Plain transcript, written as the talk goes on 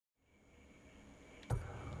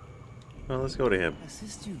Well, let's go to him.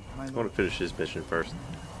 Assist you, my I want lord. to finish this mission first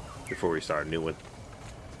before we start a new one.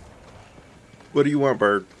 What do you want,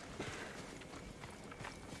 bird?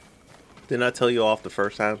 Didn't I tell you off the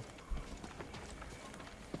first time?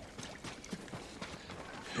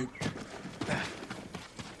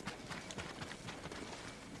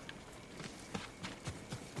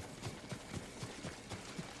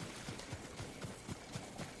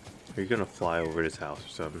 Are you gonna fly over this house or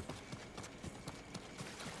something?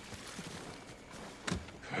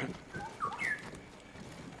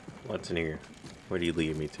 What's in here? Where do you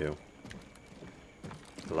lead me to?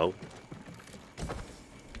 Hello?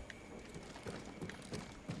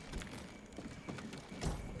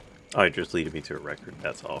 Oh, it just leading me to a record,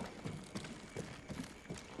 that's all.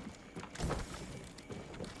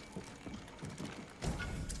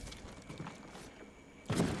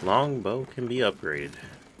 Longbow can be upgraded.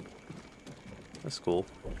 That's cool.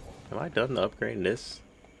 Am I done upgrading this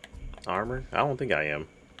armor? I don't think I am.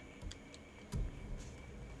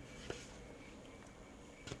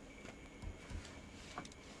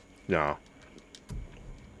 No.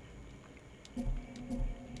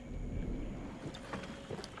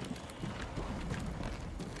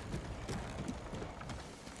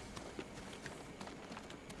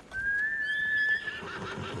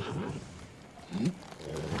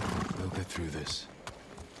 We'll get through this.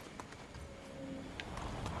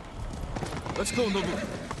 Let's go, Nobu.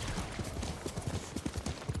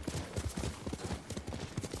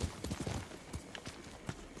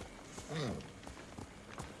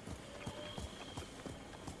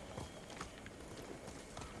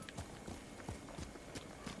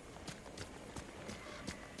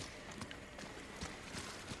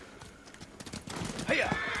 Hiya!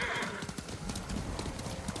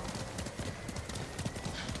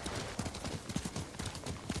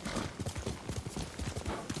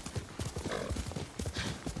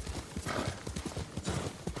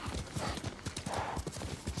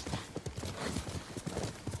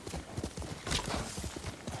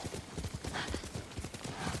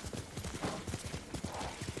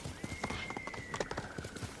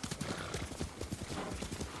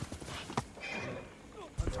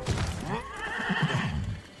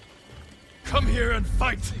 Come here and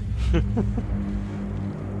fight!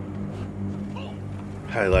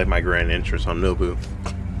 I like my grand entrance on Nobu.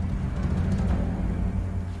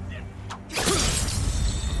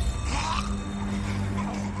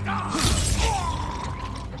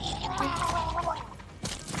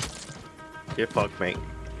 Get fucked, mate.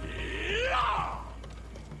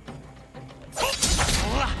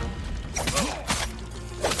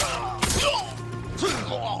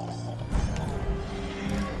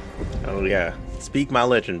 Oh yeah, speak my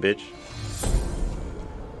legend, bitch.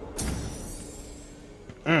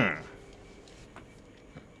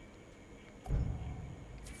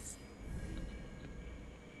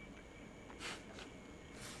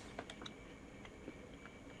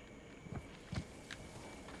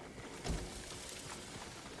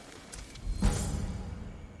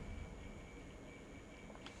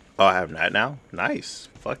 Oh, I have that now? Nice.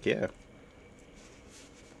 Fuck yeah.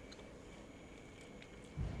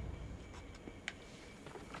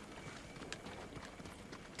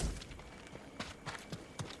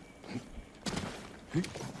 The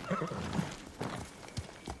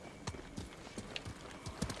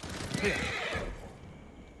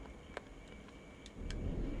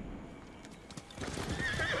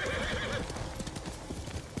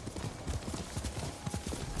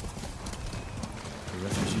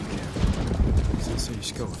refugee camp. Sensei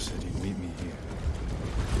Ishikawa said he'd meet me here.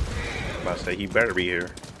 I'm about to say he better be here.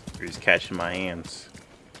 Or he's catching my hands.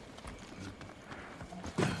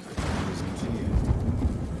 It isn't clear.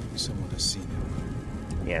 Maybe someone has seen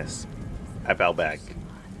him. Yes. I bow back.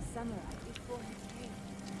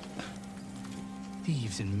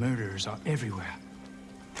 Thieves and murderers are everywhere.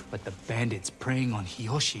 But the bandits preying on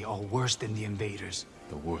Hiyoshi are worse than the invaders.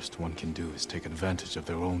 The worst one can do is take advantage of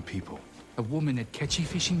their own people. A woman at Kechi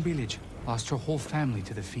Fishing Village lost her whole family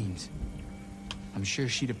to the fiends. I'm sure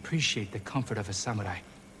she'd appreciate the comfort of a samurai.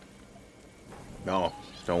 No,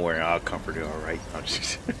 don't worry, I'll comfort you, alright?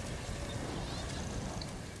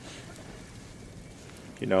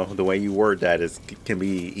 You know, the way you word that can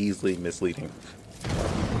be easily misleading.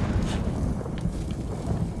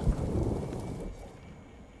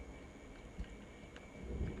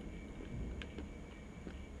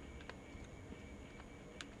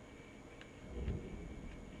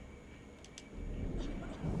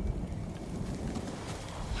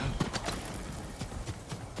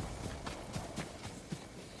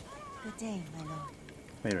 Good day, my lord.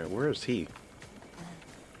 Wait a minute, where is he?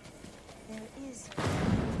 There is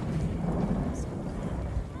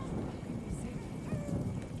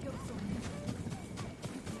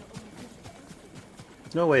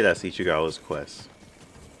No way that's Ichigawa's quest.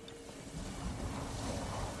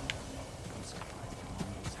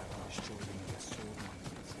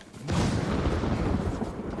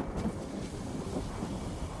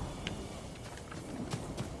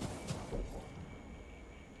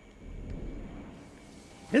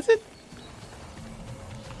 Is it?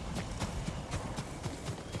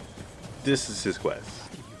 This is his quest.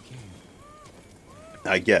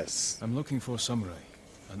 I guess. I'm looking for a samurai,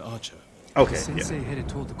 an archer. Okay, The Sensei yeah. headed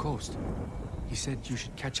toward the coast. He said you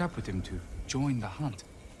should catch up with him to join the hunt.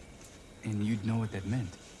 And you'd know what that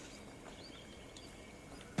meant.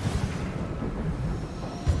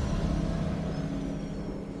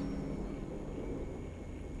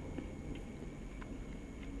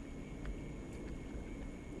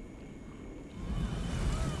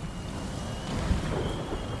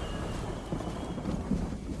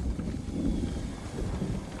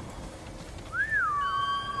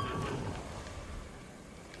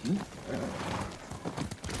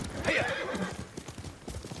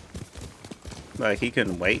 Like, he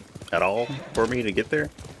couldn't wait at all for me to get there?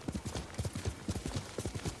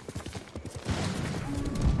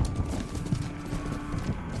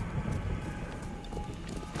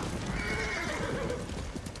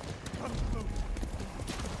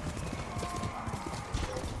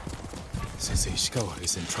 Sensei Ishikawa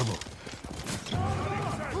is in trouble.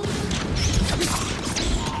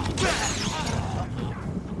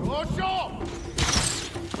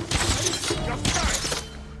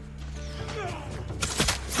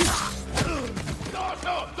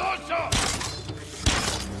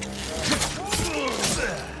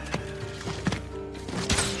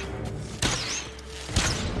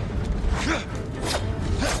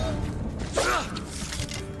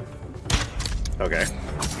 Okay.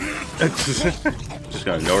 Just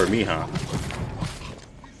gonna ignore me, huh?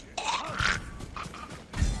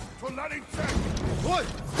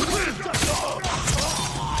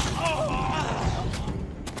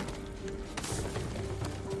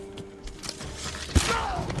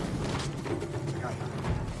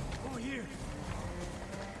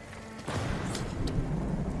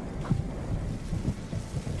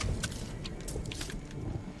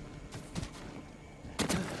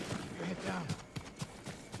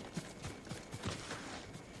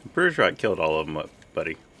 Pretty sure I killed all of them up,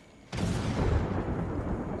 buddy.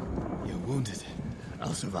 You're wounded.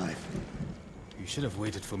 I'll survive. You should have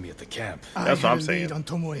waited for me at the camp. That's what I'm I had a saying. lead on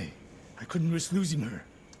Tomoe. I couldn't risk losing her.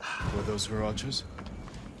 Were those her archers?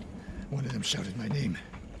 One of them shouted my name.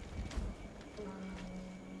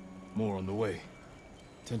 More on the way.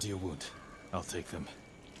 Tend to your wound. I'll take them.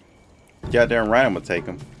 Goddamn right I'm gonna take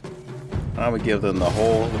them. I'm gonna give them the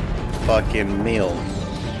whole fucking meal.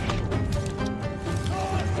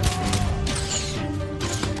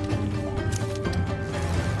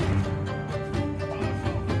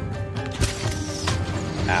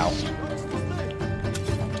 Ow.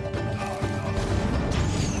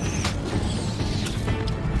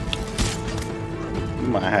 You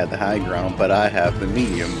might have the high ground, but I have the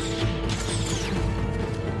medium.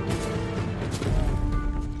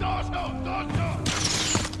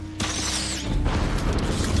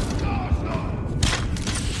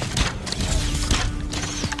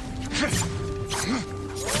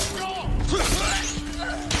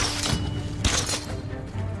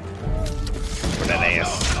 For that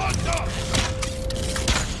ass.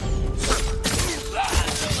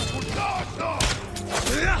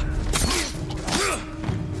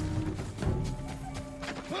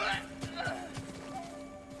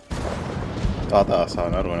 Oh, I thought I saw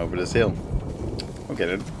another one over this hill. Okay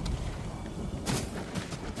then.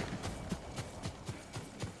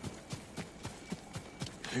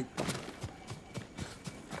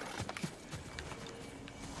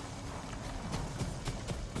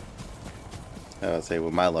 I would say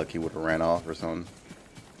with my luck he would have ran off or something.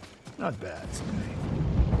 Not bad, Sensei.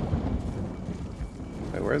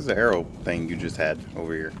 Wait, where's the arrow thing you just had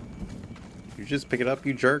over here? You just pick it up,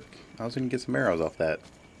 you jerk. I was gonna get some arrows off that.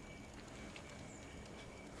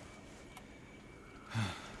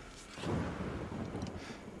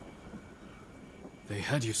 They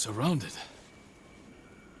had you surrounded.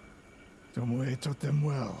 Tomoe taught them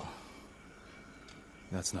well.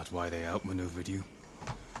 That's not why they outmaneuvered you.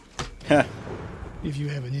 If you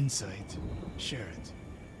have an insight, share it.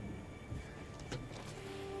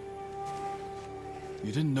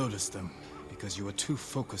 You didn't notice them because you were too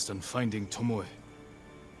focused on finding Tomoe.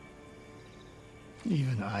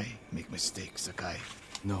 Even I make mistakes, Sakai.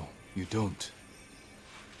 No, you don't.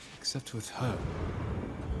 Except with her.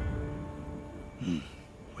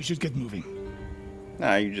 We should get moving.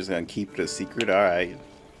 Nah, you're just gonna keep it a secret? Alright.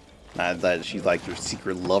 Not that she's like your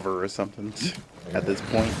secret lover or something at this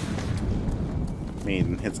point. I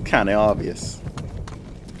mean, it's kind of obvious.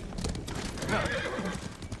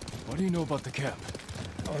 What do you know about the camp?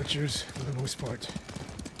 Archers, for the most part.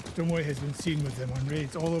 Tomoe has been seen with them on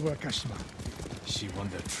raids all over Akashima. She won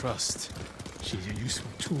their trust. She's a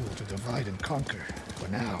useful tool to divide and conquer, for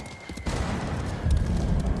now.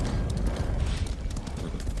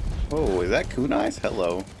 Oh, is that kunais?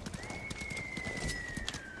 Hello.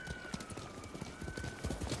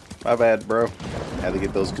 My bad, bro. Had to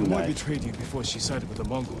get those Tomoe kunais. betrayed you before she sided with the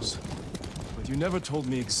Mongols. But you never told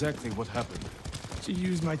me exactly what happened. She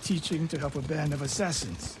used my teaching to help a band of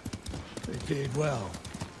assassins. They paid well.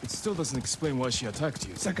 It still doesn't explain why she attacked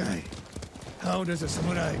you. Sakai, how does a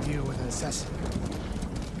samurai deal with an assassin?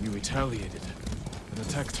 You retaliated and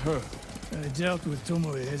attacked her. I dealt with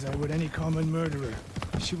Tomoe as I would any common murderer.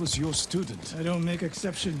 She was your student. I don't make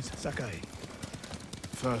exceptions, Sakai.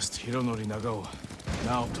 First Hironori Nagao,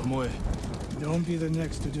 now Tomoe. Don't be the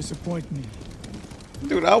next to disappoint me.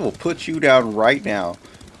 Dude, I will put you down right now.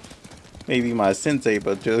 Maybe my sensei,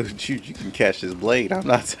 but dude, you can catch this blade. I'm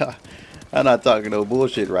not talking no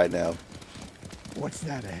bullshit right now. What's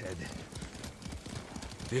that ahead?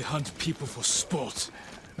 They hunt people for sport.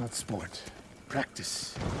 Not sport.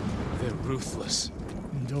 Practice. They're ruthless.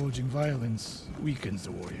 Indulging violence weakens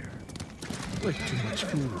the warrior. Like too much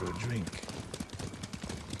food or drink.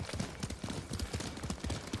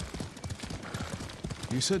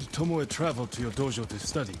 You said Tomoe traveled to your dojo to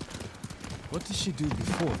study. What did she do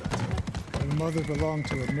before that? Her mother belonged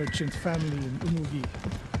to a merchant family in Umugi.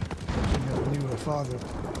 She never knew her father.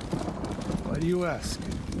 Why do you ask?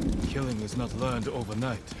 Killing is not learned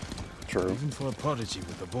overnight. True. Even for a prodigy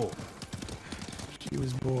with a bow. She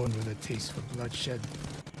was born with a taste for bloodshed.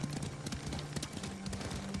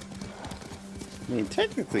 I mean,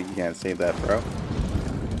 technically, you can't say that, bro.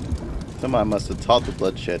 Somebody must have taught the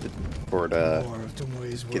bloodshed for it to More of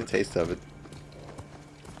Tomoe's get a work. taste of it.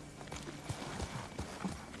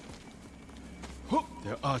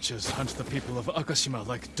 Their archers hunt the people of Akashima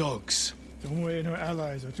like dogs. Tomoe and her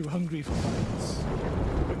allies are too hungry for violence.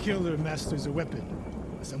 A killer masters a weapon.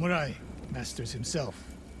 A samurai masters himself.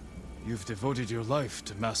 You've devoted your life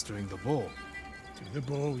to mastering the bow. To the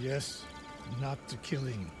bow, yes. Not to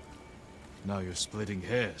killing. Now you're splitting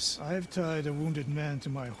hairs. I've tied a wounded man to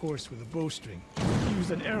my horse with a bowstring. He used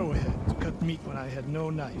an arrowhead to cut meat when I had no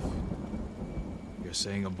knife. You're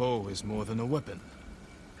saying a bow is more than a weapon.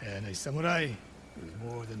 And a samurai is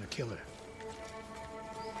more than a killer.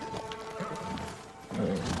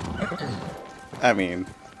 I mean,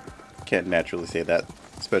 can't naturally say that,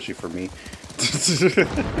 especially for me.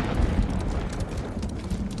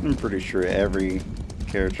 I'm pretty sure every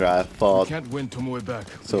character I We fought can't win Tomoe back.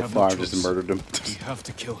 so We have far no I've just choice. murdered them. We have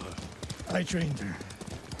to kill her. I trained her.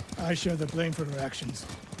 I share the blame for her actions.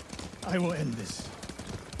 I will end this.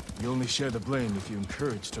 You only share the blame if you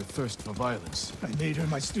encouraged her thirst for violence. I made her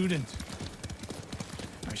my student.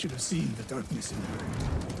 I should have seen the darkness in her.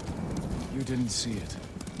 You didn't see it,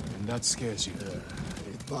 and that scares you.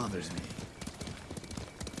 It bothers me.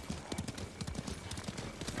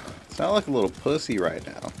 Sound like a little pussy right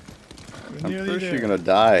now. We're I'm nearly pretty sure there. you're gonna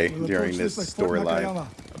die We'll during approach this like Fort storyline. Nakayama.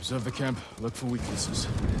 Observe the camp, look for weaknesses.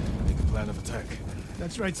 Make a plan of attack.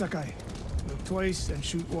 That's right, Sakai. Look twice and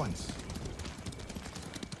shoot once.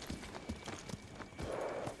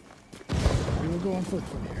 We will go on foot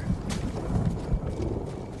from here.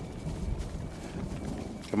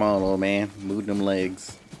 Come on, old man, move them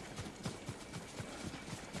legs.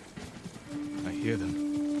 I hear them.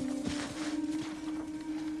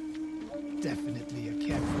 Definitely a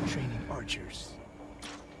camp for training archers.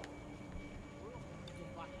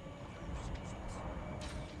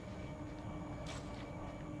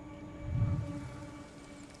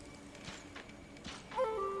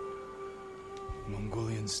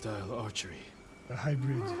 Mongolian-style archery. A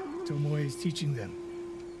hybrid. Tomoe is teaching them.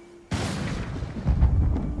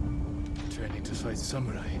 Training to fight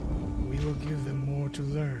samurai. We will give them more to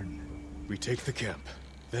learn. We take the camp,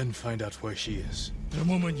 then find out where she is. The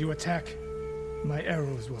moment you attack, my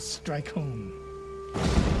arrows will strike home.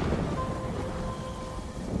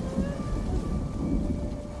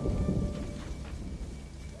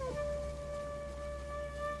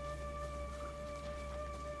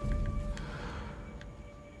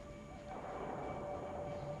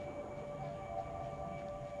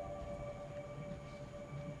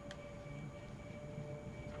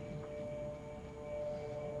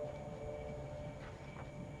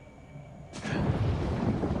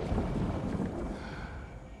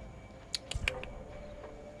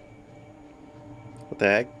 What the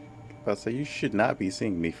heck? I was about to say, you should not be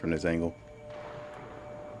seeing me from this angle.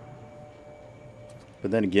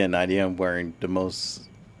 But then again, I am wearing the most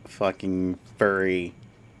fucking furry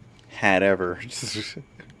hat ever.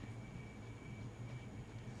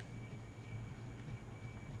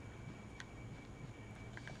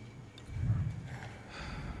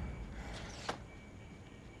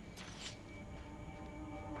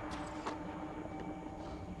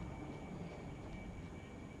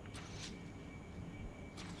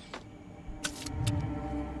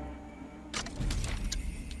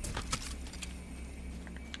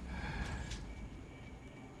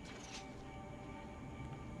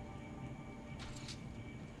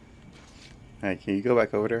 Hey, can you go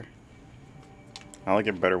back over there? I like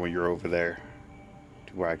it better when you're over there,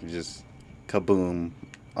 to where I can just kaboom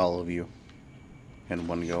all of you in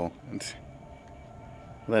one go.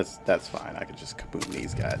 That's fine. I can just kaboom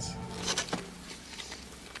these guys.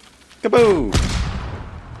 Kaboom!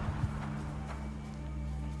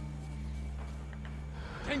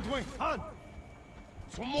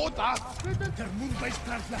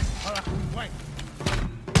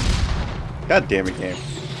 God damn it, game.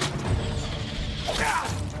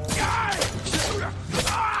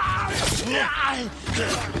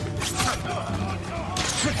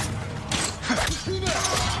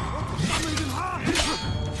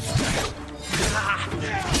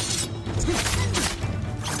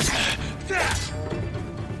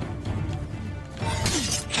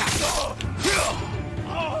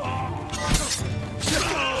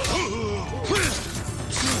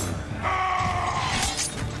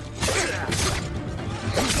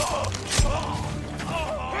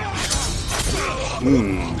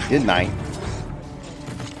 Good night.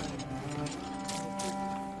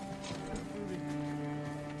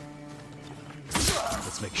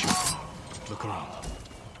 Let's make sure. Look around.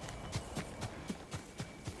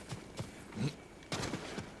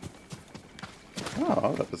 Oh,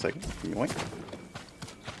 hold up a second. Yoink.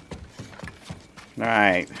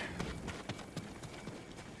 Alright.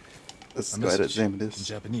 Let's go ahead and examine In this.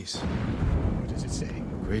 Japanese. What does it say?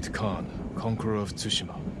 Great Khan, conqueror of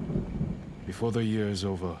Tsushima. Before the year is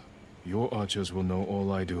over, your archers will know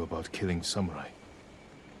all I do about killing samurai.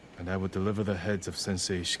 And I will deliver the heads of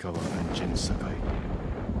Sensei Ishikawa and Jin Sakai.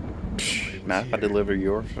 Not if I deliver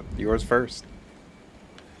yours first.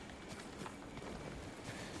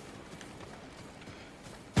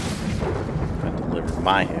 I deliver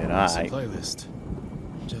my head, alright. Supply list.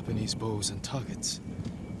 Japanese bows and targets.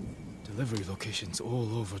 Delivery locations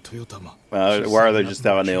all over Toyotama. Why are they just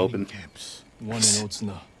out in the open? Camps. One in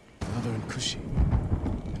Otsuna, another in Kushi,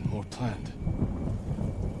 and more planned.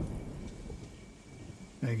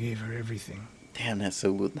 I gave her everything, Damn, that's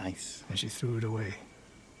so nice. and she threw it away.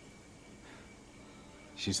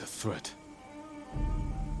 She's a threat.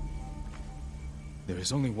 There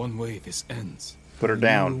is only one way this ends. Put her I know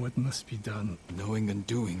down. what must be done. Knowing and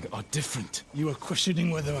doing are different. You are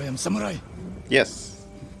questioning whether I am samurai? Yes.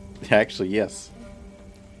 Actually, yes.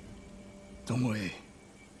 Tomoe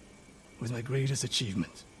was my greatest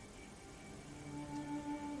achievement.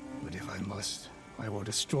 But if I must, I will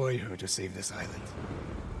destroy her to save this island.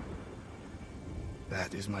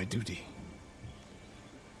 That is my duty.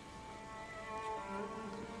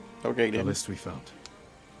 Okay, The then. list we found.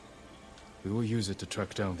 We will use it to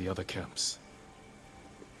track down the other camps.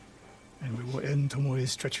 And we will end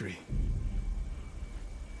Tomoe's treachery.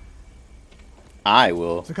 I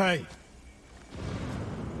will. Sakai,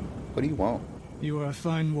 What do you want? you are a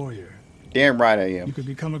fine warrior. Damn right I You am. could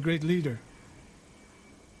become a great leader.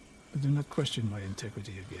 But do not question my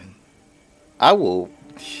integrity again. I will.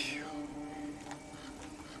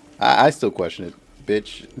 I still question it,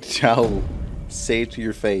 bitch. I'll say it to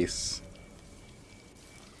your face.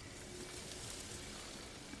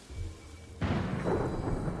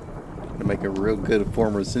 Gonna make a real good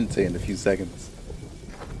former sensei in a few seconds.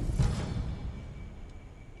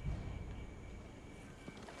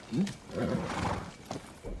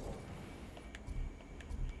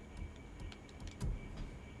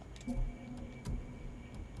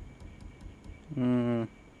 Hmm.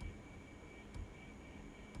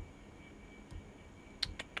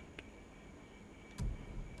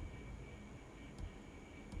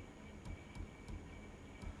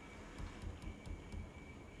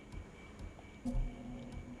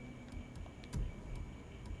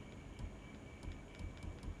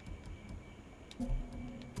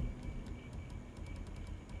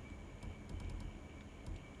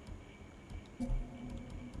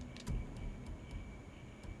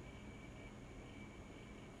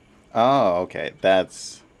 Oh, okay.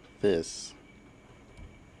 That's this.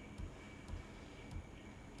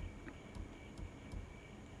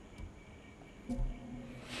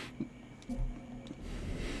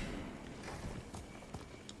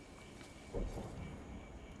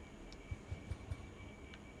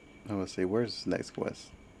 Let's see, where's this next quest?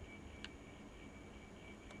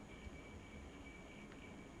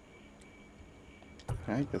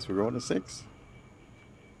 Alright, guess we're going to 6.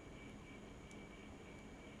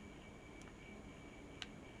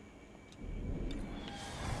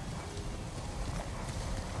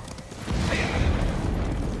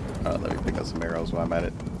 Let me pick up some arrows while I'm at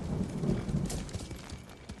it.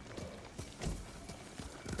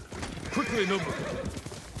 Quickly, Nobu.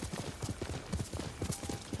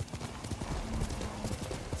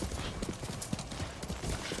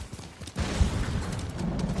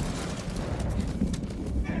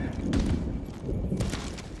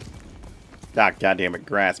 Ah, goddammit,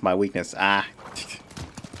 grass, my weakness. Ah.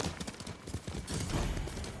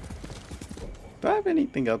 Do I have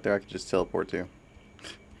anything up there I could just teleport to?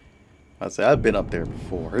 I'd say I've been up there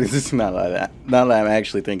before. This is not like that. Now that I'm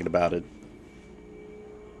actually thinking about it.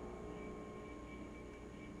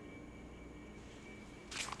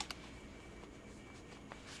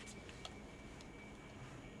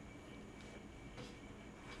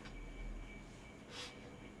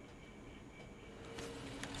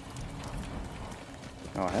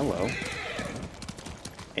 Oh, hello.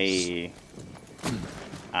 Hey.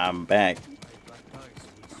 I'm back.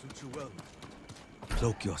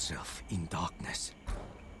 Cloak yourself in darkness.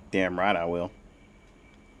 Damn right I will.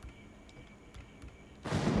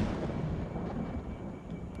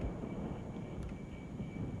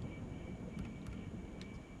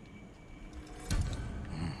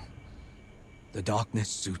 The darkness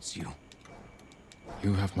suits you.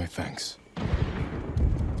 You have my thanks.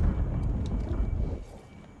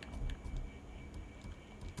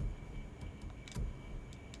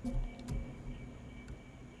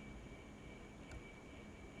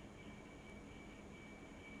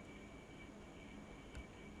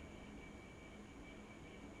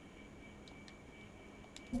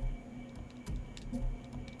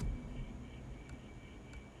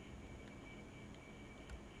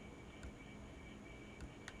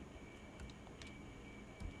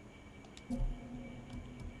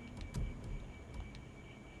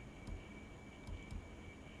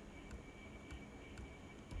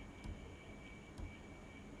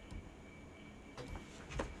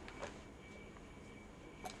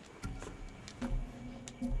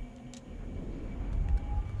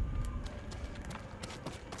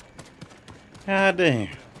 God damn.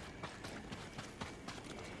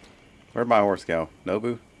 Where'd my horse go?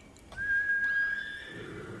 Nobu?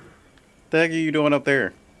 The heck are you doing up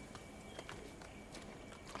there?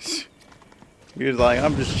 He was like,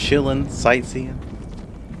 I'm just chilling, sightseeing.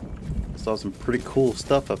 Saw some pretty cool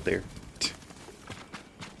stuff up there.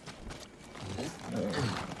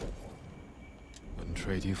 Wouldn't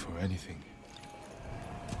trade you for anything.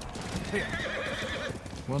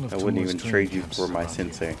 I wouldn't even trade you for my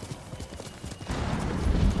sensei.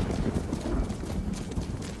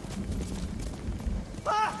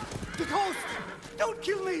 Ah! The ghost! Don't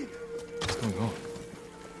kill me! What's going on?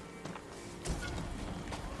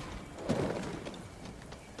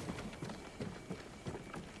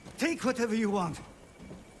 Take whatever you want.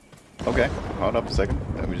 Okay, hold up a second.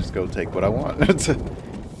 Let me just go take what I want.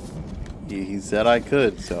 He said I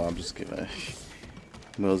could, so I'm just gonna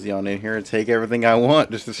mosey on in here and take everything I want.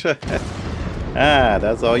 Ah,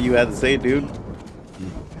 that's all you had to say, dude.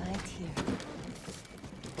 Right here.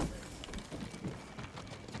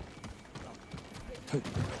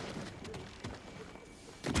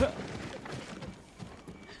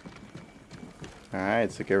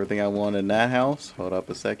 Alright, took everything I wanted in that house. Hold up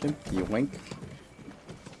a second. You wink.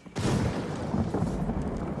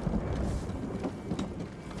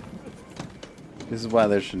 This is why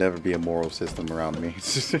there should never be a moral system around me.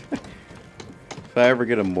 If I ever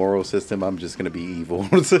get a moral system, I'm just gonna be evil.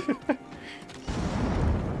 I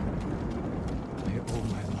owe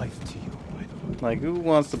my life to you, my lord. Like, who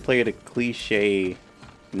wants to play the cliche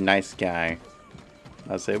nice guy?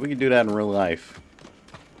 I say we can do that in real life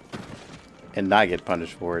and not get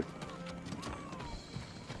punished for it.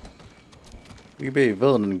 We could be a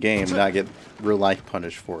villain in the game and not get real life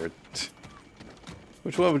punished for it.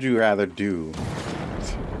 Which one would you rather do?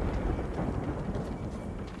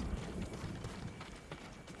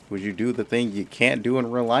 Would you do the thing you can't do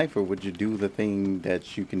in real life, or would you do the thing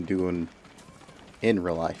that you can do in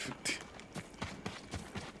real life?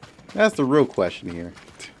 That's the real question here.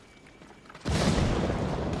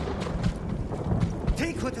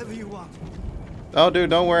 Take whatever you want. Oh, dude,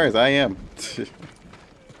 don't worry. I am.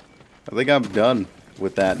 I think I'm done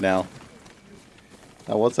with that now.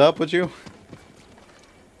 Now, what's up with you?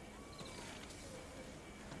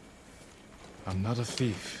 I'm not a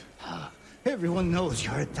thief. Everyone knows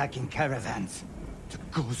you're attacking caravans. The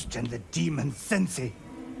ghost and the demon Sensei.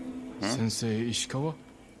 Sensei Ishikawa?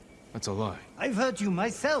 That's a lie. I've heard you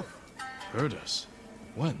myself. Heard us?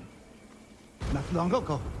 When? Not long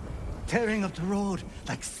ago. Tearing up the road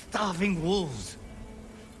like starving wolves.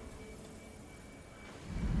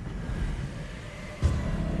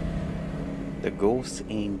 The ghosts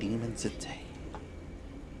and demons Sensei.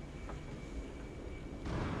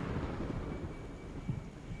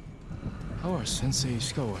 How are Sensei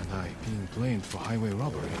Ishikawa and I being blamed for highway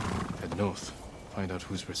robbery? Head north. Find out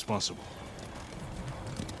who's responsible.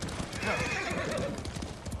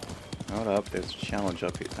 Hold up, there's a challenge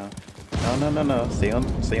up here. No. Stay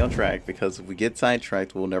on track, because if we get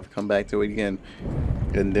sidetracked, we'll never come back to it again.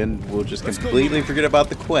 And then we'll just completely forget about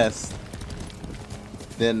the quest.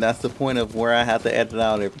 Then that's the point of where I have to edit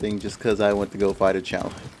out everything just because I went to go fight a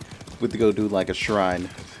challenge. Went to go do like a shrine.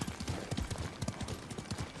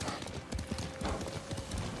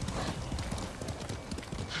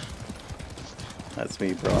 That's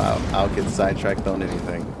me, bro. I'll get sidetracked on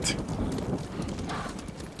anything.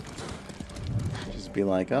 Just be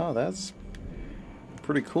like, oh, that's a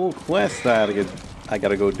pretty cool quest that I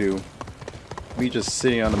gotta go do. Me just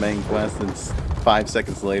sitting on the main quest, and 5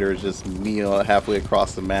 seconds later, it's just me halfway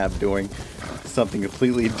across the map doing something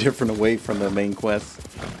completely different away from the main quest.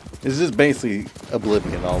 It's just basically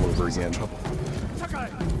Oblivion all over again. Trouble.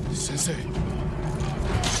 Sensei.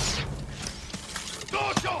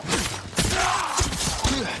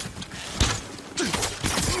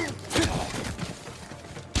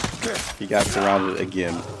 He got surrounded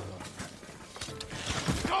again.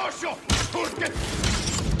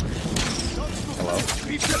 Hello.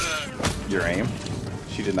 Your aim.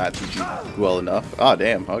 She did not teach you well enough. Oh,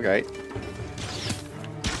 damn. Okay.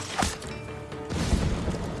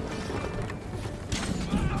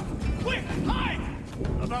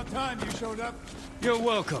 About time you showed up. You're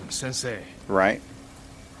welcome, Sensei. Right.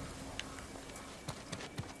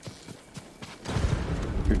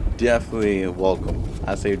 You're definitely welcome.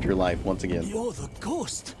 I saved your life once again. You're the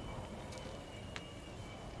ghost.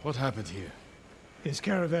 What happened here? His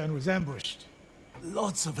caravan was ambushed.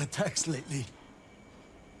 Lots of attacks lately.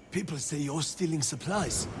 People say you're stealing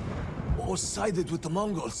supplies, or sided with the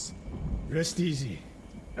Mongols. Rest easy.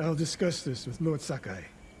 I'll discuss this with Lord Sakai.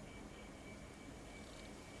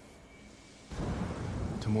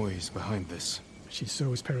 Tomoe's behind this. She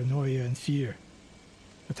sows paranoia and fear.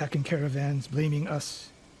 Attacking caravans, blaming us.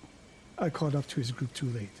 I caught up to his group too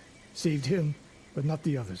late. Saved him, but not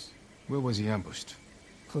the others. Where was he ambushed?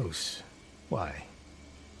 Close. Why?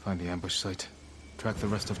 Find the ambush site. Track the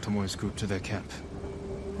rest of Tomoe's group to their camp.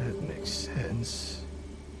 That makes sense.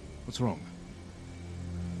 What's wrong?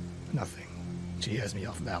 Nothing. She has me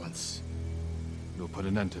off balance. We'll put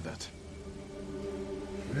an end to that.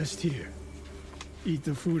 Rest here. Eat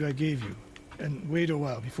the food I gave you, and wait a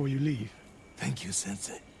while before you leave. Thank you,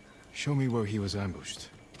 Sensei. Show me where he was ambushed.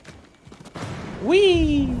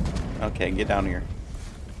 Whee! Okay, get down here.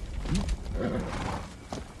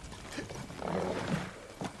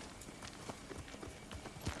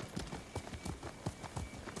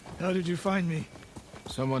 How did you find me?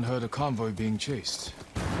 Someone heard a convoy being chased.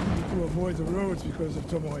 To avoid the roads because of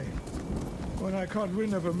Tomoe. When I caught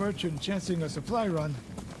wind of a merchant chancing a supply run,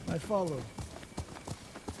 I followed.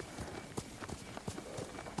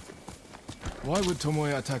 Why would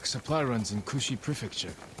Tomoe attack supply runs in Kushi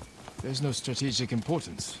Prefecture? There's no strategic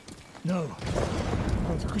importance. No.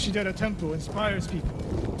 But the Kushidera Temple inspires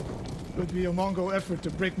people. Could be a Mongol effort to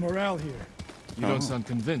break morale here. You don't sound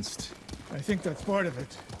convinced. I think that's part of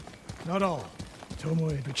it. Not all.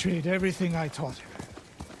 Tomoe betrayed everything I taught her.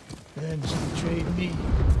 Then she betrayed me.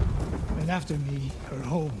 And after me, her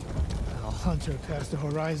home. I'll hunt her past the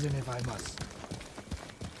horizon if I must.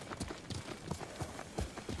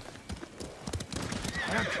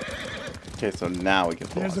 Okay, so now we can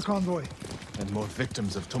There's the pause. convoy. And more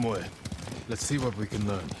victims of Tomoe. Let's see what we can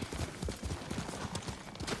learn.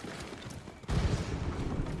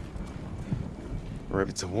 Rip.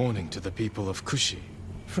 It's a warning to the people of Kushi.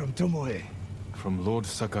 From Tomoe. From Lord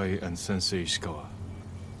Sakai and Sensei Ishikawa.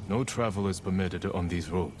 No travel is permitted on these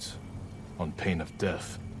roads. On pain of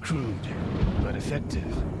death. Crude, but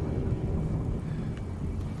effective.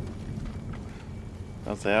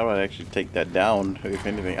 I'll say, how would I actually take that down, if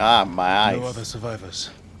anything? Ah, my eyes. No other survivors.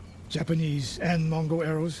 Japanese and Mongol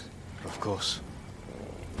arrows. Of course.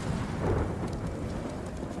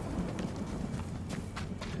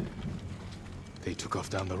 They took off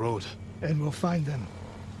down the road. And we'll find them.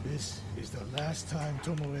 This is the last time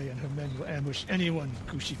Tomoe and her men will ambush anyone in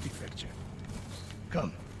Kushi Prefecture.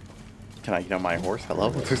 Come. Can I get on my horse?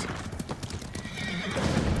 Hello?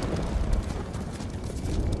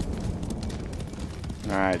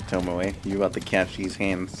 Alright, Tomoe, you about to catch these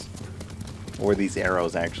hands. Or these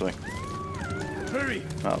arrows, actually. Hurry!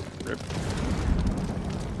 Oh, rip.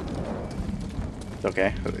 It's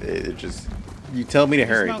okay. It just... You tell me to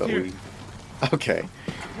hurry, but here. we... Okay.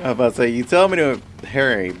 I was about to say, you tell me to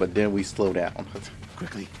hurry, but then we slow down.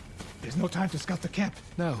 Quickly. There's no time to scout the camp.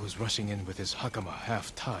 Now who's rushing in with his hakama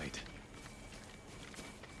half-tied?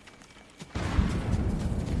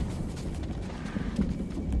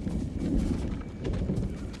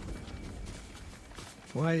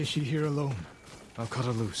 Why is she here alone? I'll cut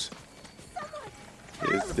her loose.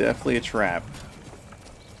 It's definitely a trap.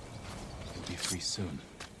 We'll be free soon.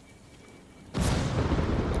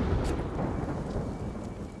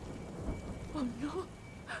 Oh no.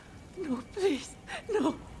 No, please.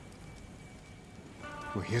 No.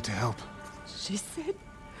 We're here to help. She said.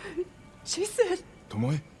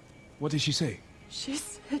 Tomoe? What did she say? She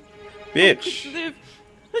said. Bitch! I could live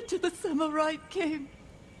until the samurai came.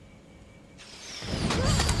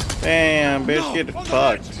 Damn, bitch, get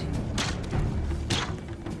fucked.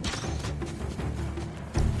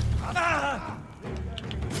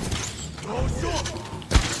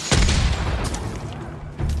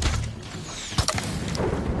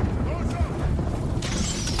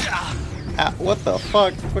 Ah, what the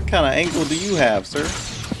fuck? What kind of angle do you have, sir?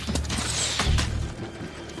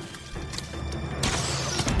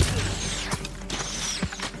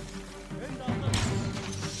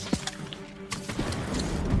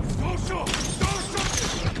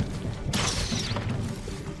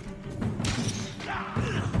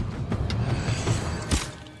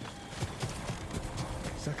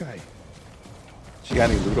 Sakai. She got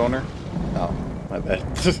any loot on her? Oh, my bad.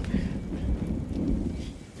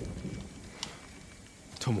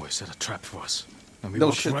 Tomoe set a trap for us, and we No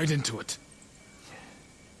walked shit. right into it.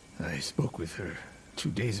 I spoke with her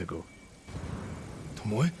 2 days ago.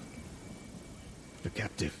 Tomoe? The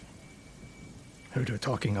captive. Heard her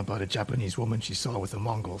talking about a Japanese woman she saw with the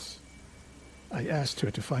Mongols. I asked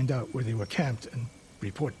her to find out where they were camped and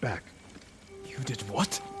report back. You did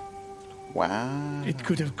what? Wow. It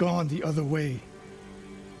could have gone the other way.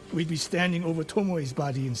 We'd be standing over Tomoe's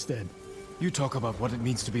body instead. You talk about what it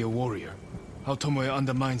means to be a warrior. How Tomoe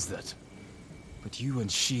undermines that. But you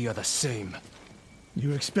and she are the same.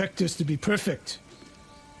 You expect us to be perfect.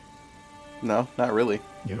 No, not really.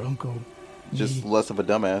 Your uncle, Just me, less of a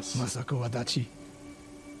dumbass. Masako Adachi.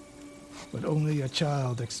 But only a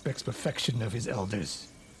child expects perfection of his elders.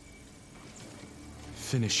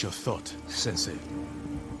 Finish your thought, Sensei.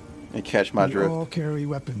 And catch my We drift. all carry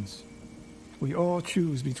weapons. We all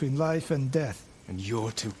choose between life and death. And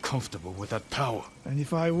you're too comfortable with that power. And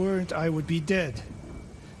if I weren't, I would be dead.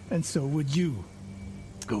 And so would you,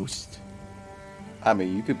 Ghost. I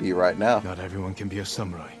mean, you could be right now. Not everyone can be a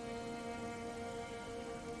samurai.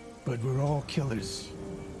 But we're all killers.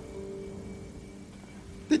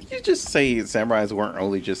 Did you just say samurais weren't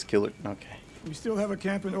only just killers? Okay. We still have a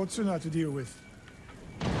camp in Otsuna to deal with.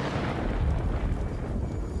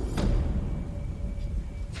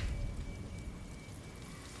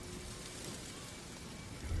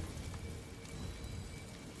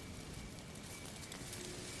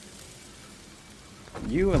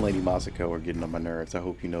 You and Lady Masako are getting on my nerves. I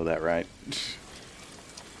hope you know that, right?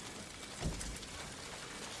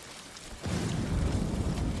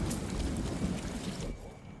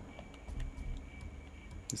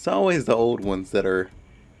 It's always the old ones that are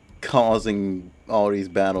causing all these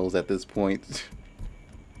battles at this point.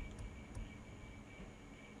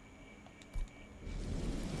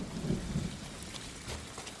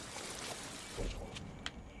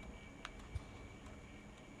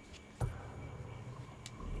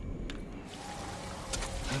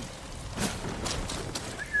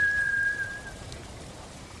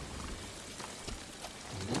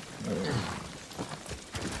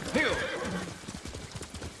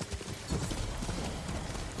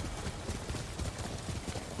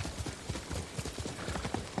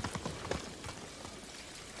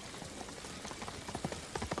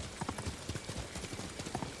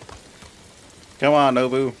 Come on,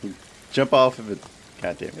 Nobu. Jump off of it.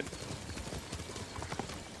 God damn it.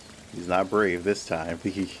 He's not brave this time.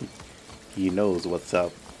 He knows what's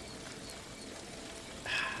up.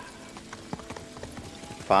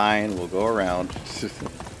 Fine, we'll go around.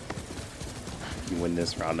 You win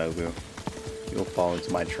this round, Nobu. You'll fall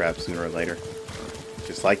into my trap sooner or later.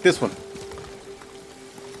 Just like this one.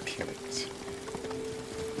 Damn it.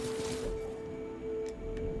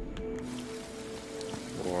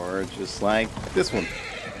 Or just like this one.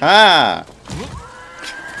 Ah!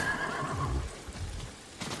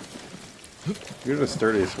 You're the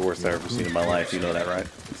sturdiest horse I've ever seen in my life. You know that, right?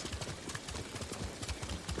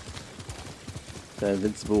 The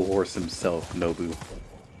invincible horse himself, Nobu.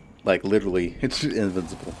 Like, literally, it's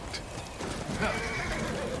invincible.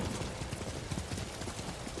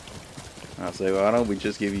 I'll say, why don't we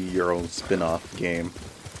just give you your own spin-off game?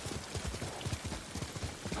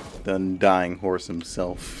 The Undying Horse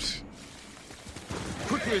himself.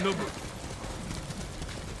 Quickly, Nobu.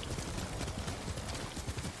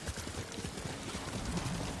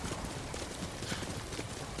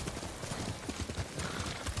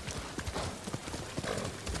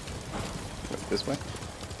 This way?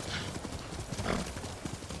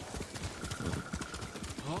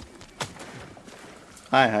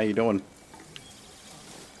 Hi, how you doing?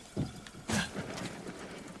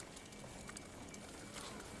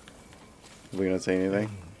 Are we gonna say anything?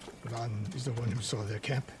 Ran is the one who saw their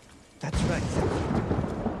camp. That's right.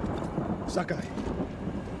 Sakai.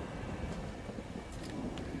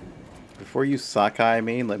 Before you Sakai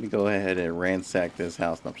me, let me go ahead and ransack this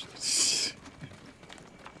house. No, I'm just-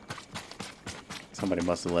 Somebody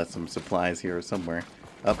must have left some supplies here somewhere.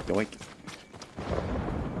 Up, doink.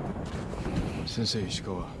 Sensei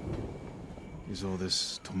Ishikawa, is all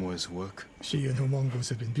this Tomoe's work? She and her Mongols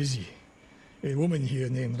have been busy. A woman here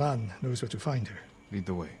named Ran knows where to find her. Lead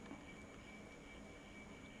the way.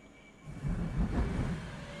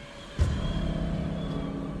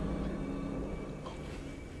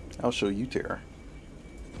 I'll show you terror.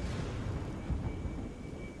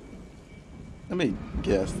 Let me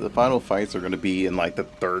guess, the final fights are going to be in like the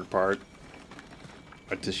third part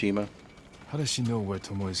of Tsushima. How does she know where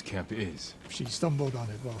Tomoe's camp is? She stumbled on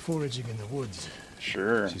it while foraging in the woods.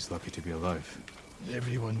 Sure. She's lucky to be alive.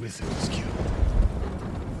 Everyone with her was killed.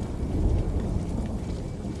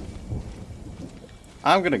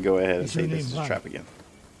 I'm going to go ahead and Is say her this name is a Ran? trap again.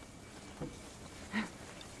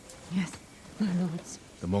 Yes, my lords.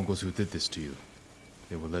 The Mongols who did this to you,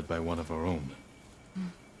 they were led by one of our own.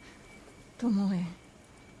 Tomoe.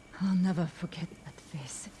 I'll never forget that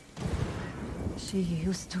face. She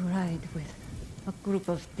used to ride with a group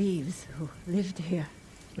of thieves who lived here.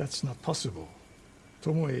 That's not possible.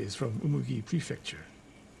 Tomoe is from Umugi Prefecture.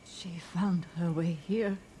 She found her way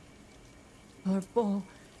here. Her bow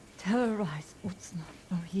terrorized Utsuna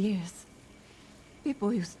for years.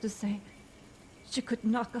 People used to say she could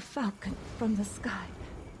knock a falcon from the sky,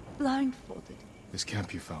 blindfolded. This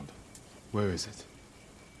camp you found, where is it?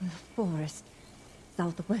 The forest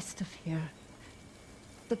southwest of here.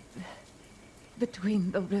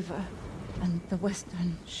 Between the river and the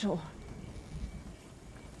western shore.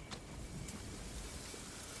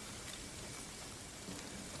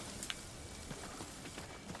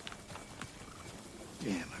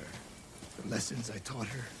 Damn her. The lessons I taught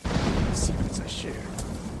her, the secrets I shared.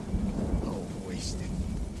 All wasted.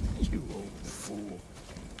 You old fool.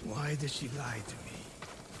 Why did she lie to me?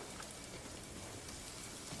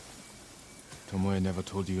 Tomoe never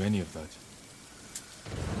told you any of that.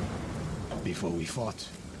 Before we fought,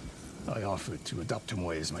 I offered to adopt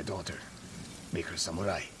Tomoe as my daughter. Make her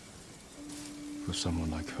samurai. For someone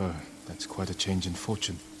like her, that's quite a change in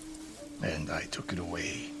fortune. And I took it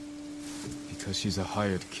away. Because she's a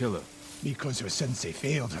hired killer. Because her sensei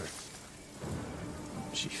failed her.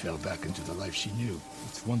 She fell back into the life she knew.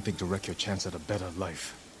 It's one thing to wreck your chance at a better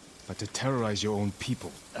life, but to terrorize your own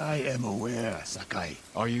people. I am aware, Sakai.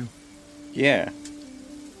 Are you? Yeah.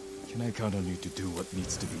 Can I count on you to do what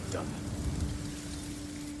needs to be done?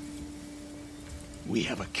 We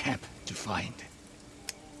have a camp to find.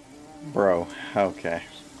 Bro, okay.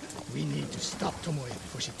 We need to stop Tomoe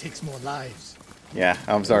before she takes more lives. Yeah,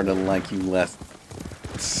 I'm starting to like you less.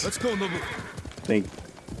 Let's go, Nobu. I think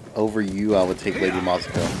over you, I would take Lady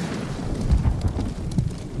Masuko.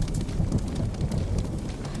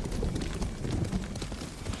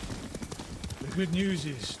 The good news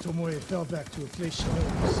is Tomoe fell back to a place she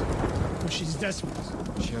knows. But she's desperate.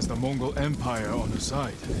 She has the Mongol Empire on her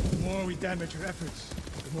side. The more we damage her efforts,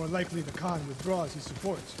 the more likely the Khan withdraws his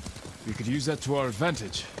support. We could use that to our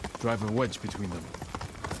advantage. Drive a wedge between them.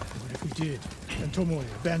 But if we did, then Tomoe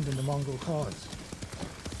abandoned the Mongol cause.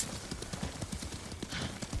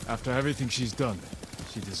 After everything she's done,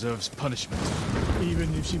 she deserves punishment.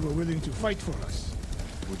 Even if she were willing to fight for us.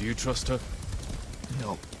 Would you trust her?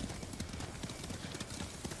 No.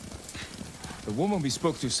 The woman we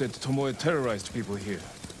spoke to said Tomoe terrorized people here.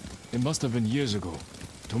 It must have been years ago.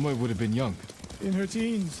 Tomoe would have been young. In her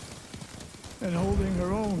teens. And holding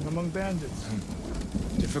her own among bandits.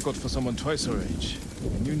 Difficult for someone twice her age.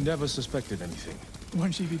 And you never suspected anything.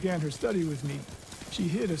 When she began her study with me, she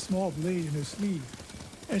hid a small blade in her sleeve.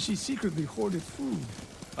 And she secretly hoarded food.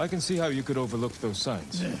 I can see how you could overlook those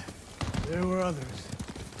signs. There were others.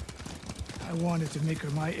 I wanted to make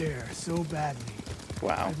her my heir so badly.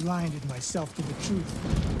 Wow. I blinded myself to the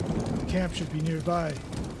truth. The camp should be nearby.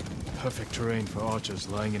 Perfect terrain for archers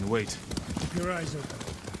lying in wait. Keep your eyes open.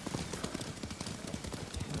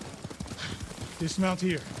 Dismount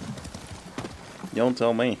here. You don't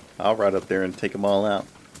tell me. I'll ride up there and take them all out.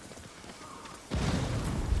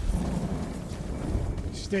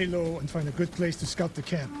 Stay low and find a good place to scout the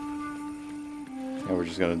camp. And we're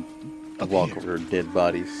just gonna Up walk here. over dead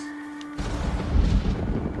bodies.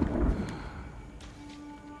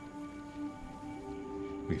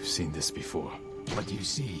 We've seen this before. What do you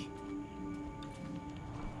see?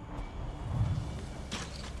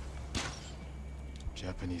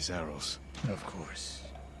 Japanese arrows. Of course.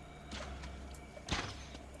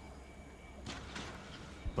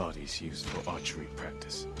 Bodies used for archery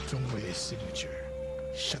practice. Tomoe's signature.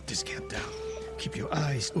 Shut this camp down. Keep your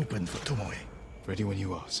eyes open for Tomoe. Ready when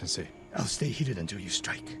you are, Sensei. I'll stay hidden until you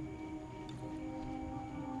strike.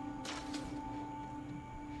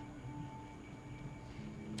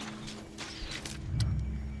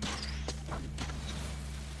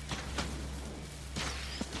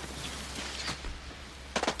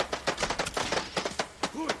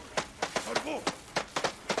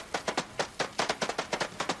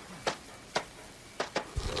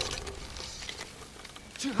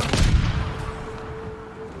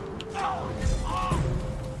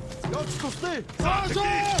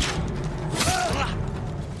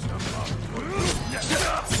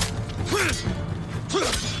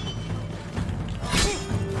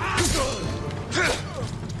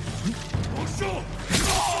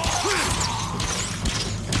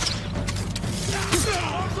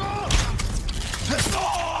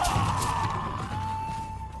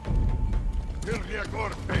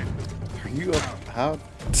 Are you up?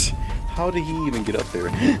 How did he even get up there?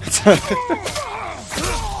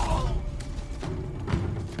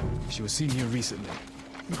 She was seen here recently.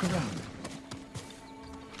 Look around.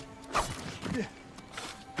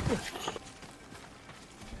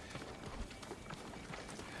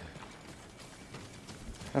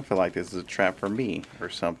 I feel like this is a trap for me or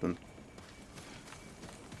something.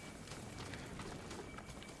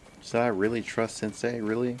 Should I really trust Sensei?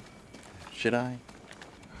 Really? Should I?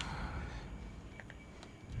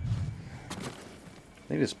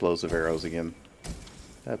 I need explosive arrows again.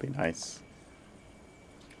 That'd be nice.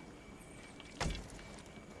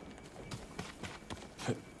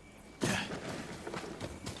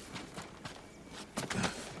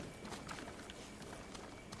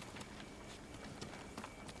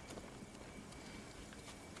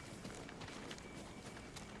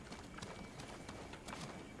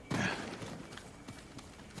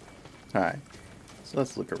 Alright, so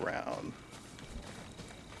let's look around.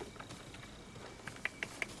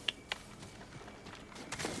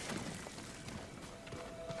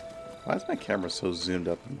 Why is my camera so zoomed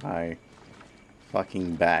up in my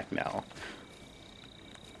fucking back now?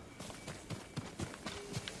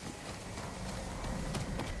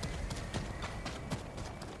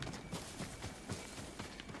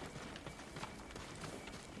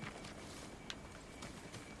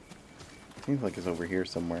 Seems like it's over here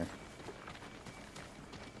somewhere.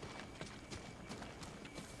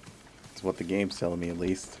 That's what the game's telling me, at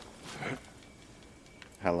least.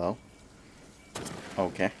 Hello?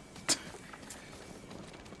 Okay.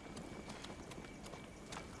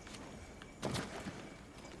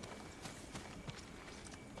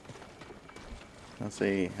 Let's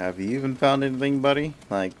see, have you even found anything, buddy?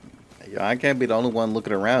 Like, I can't be the only one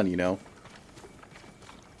looking around, you know.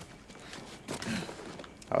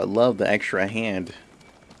 I would love the extra hand.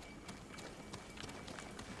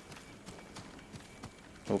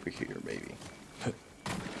 Over here, maybe.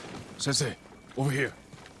 Sensei, over here.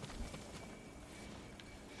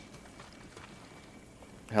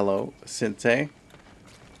 Hello, Sensei.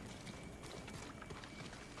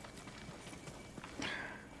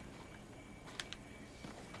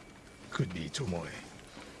 Could be Tomoe.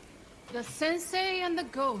 The Sensei and the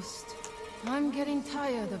Ghost. I'm getting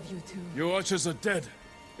tired of you two. Your archers are dead.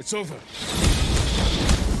 It's over.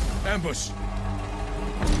 Ambush.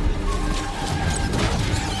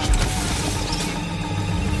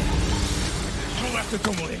 Go after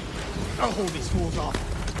Tomoe. I'll hold these fools off.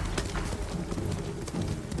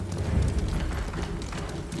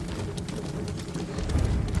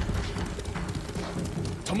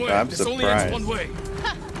 Tomoe, I'm this only ends surprised. one way.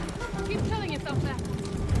 Keep telling yourself that.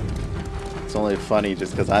 It's only funny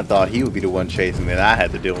just because I thought he would be the one chasing me and I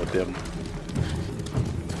had to deal with him.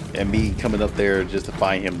 And me coming up there just to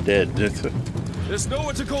find him dead. There's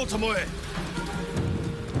nowhere to go, Tomoe.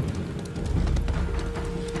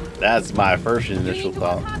 That's my first You initial need to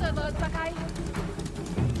work thought. harder, Lord Sakai.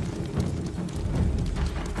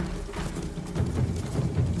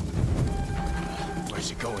 Where's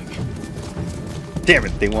she going? Damn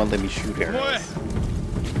it, they won't let me shoot arrows.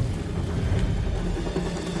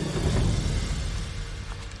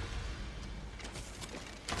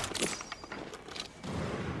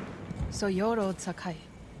 So you're old Sakai,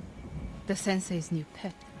 the sensei's new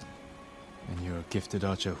pet. And you're a gifted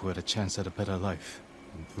archer who had a chance at a better life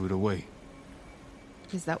and threw it away.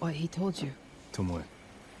 Is that what he told you? Tomoe,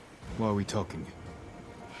 why are we talking?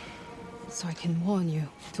 So I can warn you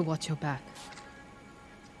to watch your back.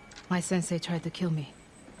 My sensei tried to kill me.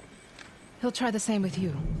 He'll try the same with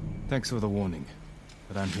you. Thanks for the warning,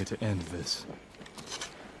 but I'm here to end this.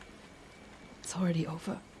 It's already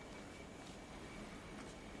over.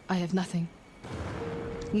 I have nothing.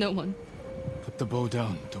 No one. Put the bow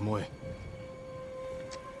down, Tomoe.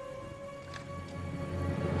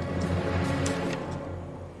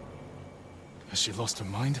 Has she lost her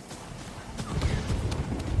mind?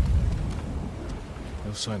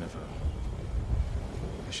 No sign of her.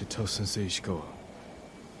 I should tell Sensei Ishikawa.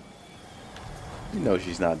 You know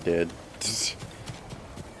she's not dead.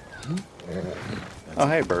 Oh,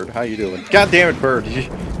 hey, Bird. How you doing? God damn it, Bird. You're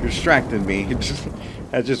distracting me.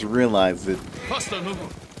 I just realized it. Well,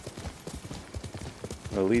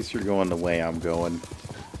 at least you're going the way I'm going.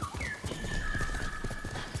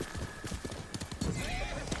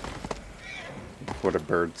 Before the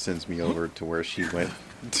bird sends me over to where she went.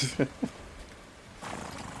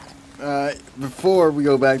 Before we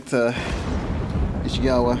go back to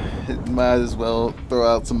Ishikawa, might as well throw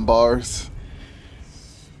out some bars.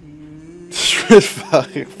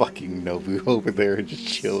 Fucking Nobu over there just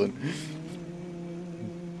chilling.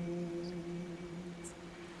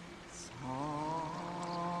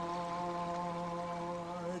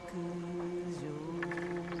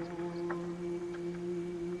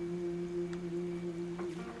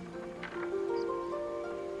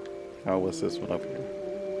 Oh, what's this one up here?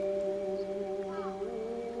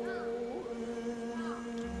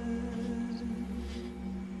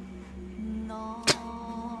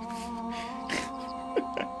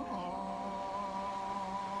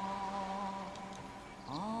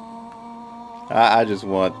 I just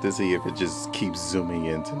want to see if it just keeps zooming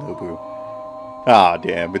into Nobu. Ah,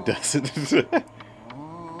 damn, it doesn't.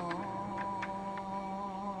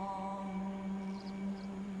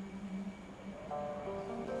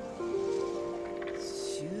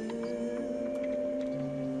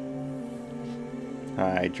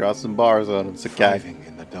 Alright, draw some bars on him, Sakai. Driving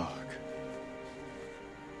in the dark.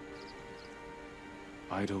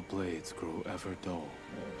 Idle blades grow ever dull.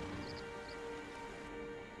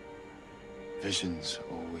 Visions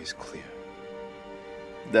always clear.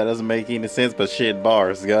 That doesn't make any sense, but shit,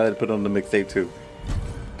 bars. Go ahead and put on the mixtape too.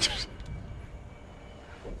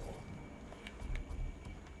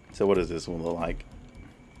 So what does this one look like?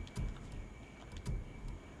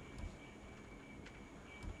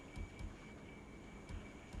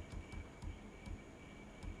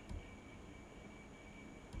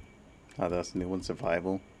 Oh, that's a new one,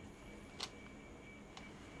 survival.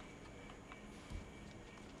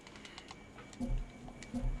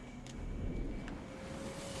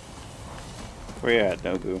 Where you at,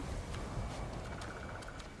 Nobu?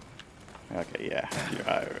 Okay, yeah.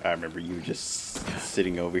 I remember you just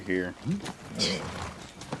sitting over here.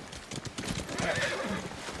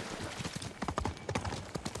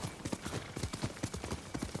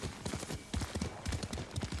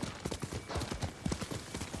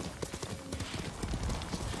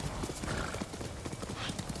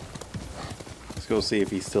 Let's go see if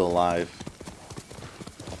he's still alive.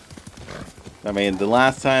 I mean, the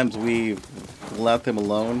last times we've left him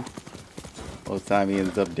alone, most time he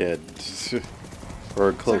ends up dead.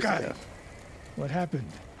 Or close to death. What happened?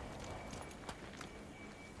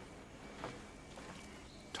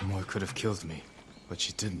 Tomoe could have killed me, but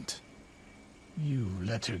she didn't. You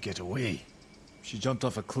let her get away. She jumped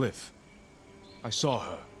off a cliff. I saw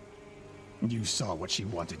her. You saw what she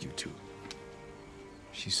wanted you to.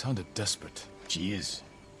 She sounded desperate. She is,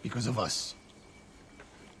 because of us.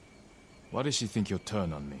 Why does she think you'll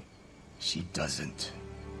turn on me? She doesn't.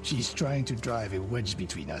 She's trying to drive a wedge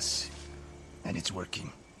between us. And it's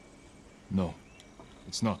working. No,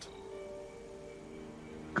 it's not.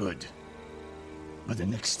 Good. But the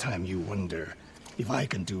next time you wonder if I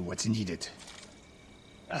can do what's needed,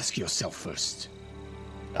 ask yourself first.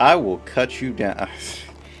 I will cut you down.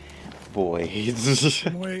 Boy.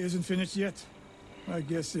 Tomoe isn't finished yet. I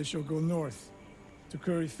guess they shall go north to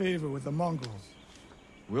curry favor with the Mongols.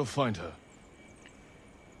 We'll find her.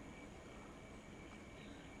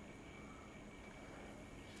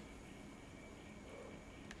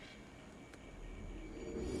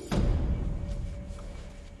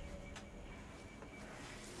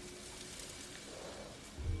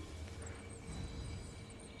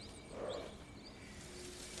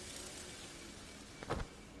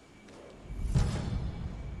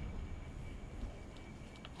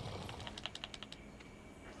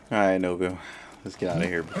 Alright, Nobu. Let's get out of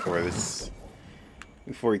here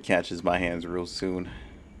before he catches my hands real soon.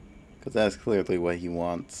 Because that's clearly what he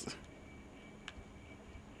wants.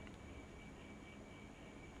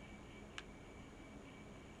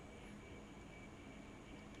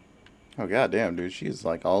 Oh goddamn, dude, she's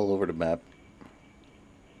like all over the map.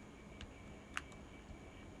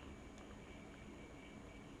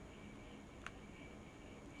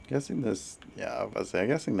 Guessing this, yeah, I was about to say, I'm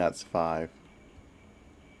guessing that's 5. Is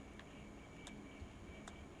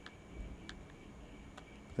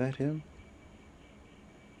that him?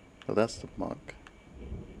 Oh, that's the monk.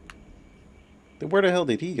 Then where the hell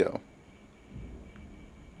did he go?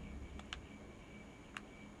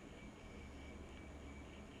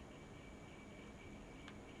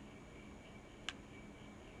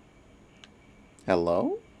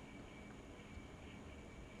 Hello?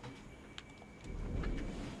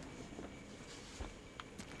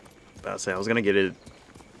 I was gonna give it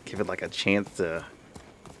like a chance to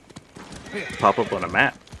pop up on a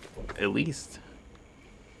map, at least.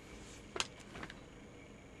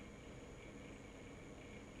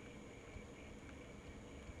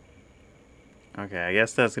 Okay, I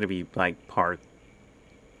guess that's gonna be like part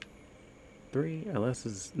 3, unless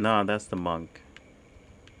it's no, that's the monk.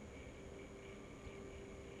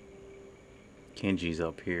 Kenji's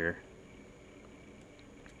up here.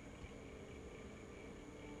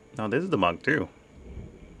 No, this is the monk too.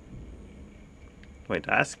 Wait,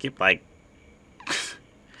 did I skip like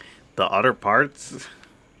the other parts?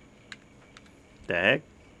 The heck?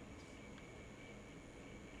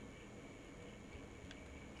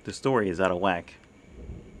 The story is out of whack.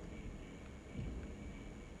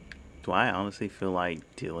 Do I honestly feel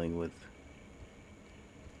like dealing with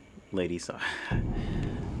Lady So?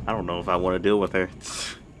 I don't know if I want to deal with her.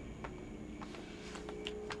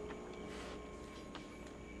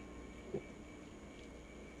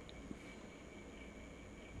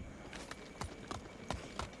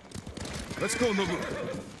 Let's go, Nobu.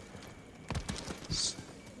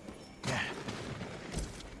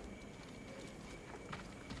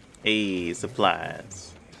 Hey,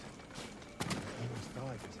 supplies.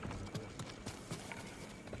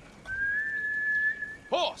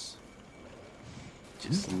 Horse.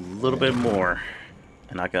 Just a little bit more,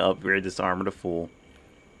 and I can upgrade this armor to full.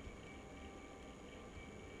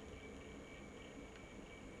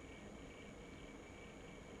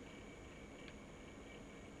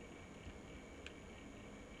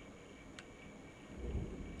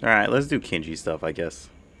 Alright, let's do Kenji stuff, I guess.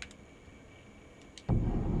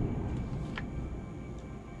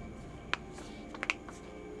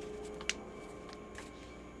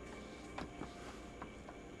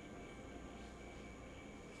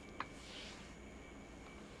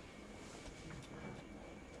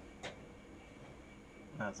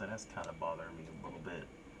 So that's kind of bothering me a little bit.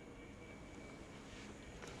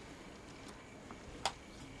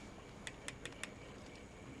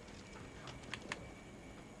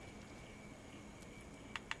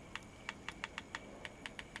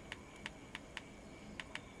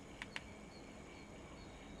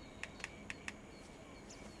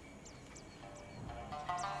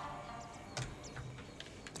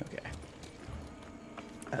 Okay.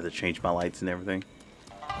 I had to change my lights and everything.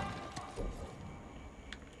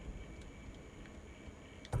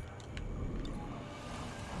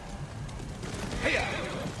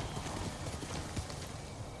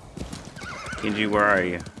 Kenji, where are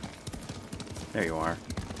you? There you are.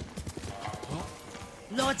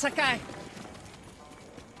 Lord Sakai!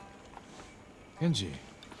 Kenji,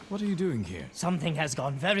 what are you doing here? Something has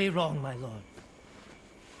gone very wrong, my lord.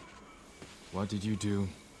 What did you do?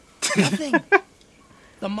 Nothing!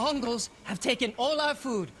 The Mongols have taken all our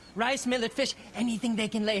food. Rice, millet, fish, anything they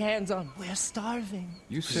can lay hands on. We're starving.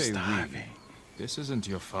 You say we. This isn't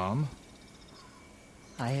your farm.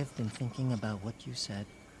 I have been thinking about what you said.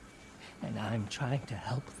 And I'm trying to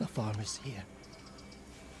help the farmers here.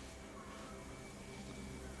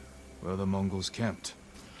 Where the Mongols camped?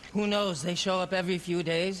 Who knows? They show up every few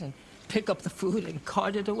days and pick up the food and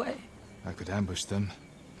cart it away. I could ambush them.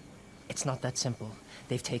 It's not that simple.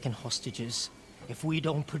 They've taken hostages. If we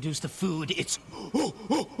don't produce the food, it's... There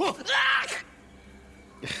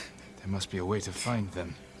must be a way to find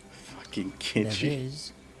them. Fucking Kenji. There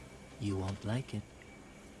is. You won't like it.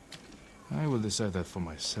 I will decide that for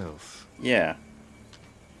myself. Yeah.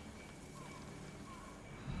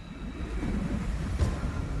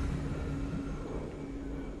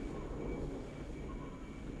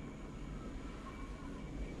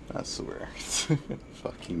 I swear.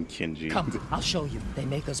 Fucking Kenji. Come, I'll show you. They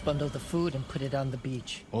make us bundle the food and put it on the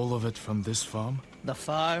beach. All of it from this farm? The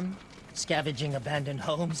farm Scavenging abandoned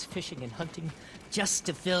homes, fishing and hunting, just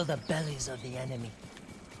to fill the bellies of the enemy.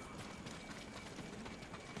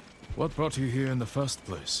 What brought you here in the first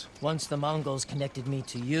place? Once the Mongols connected me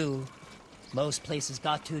to you, most places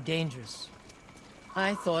got too dangerous.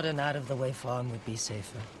 I thought an out-of-the-way farm would be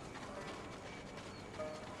safer.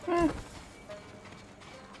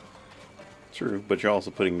 True, but you're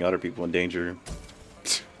also putting other people in danger.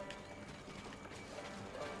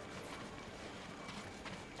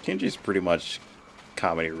 Kenji's pretty much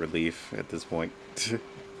comedy relief at this point.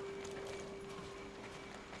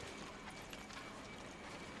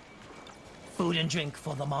 Food and drink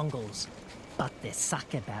for the Mongols, but the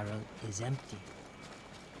sake barrel is empty.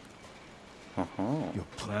 Your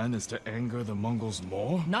plan is to anger the Mongols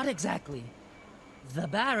more? Not exactly. The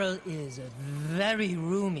barrel is very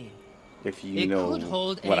roomy. If you It know could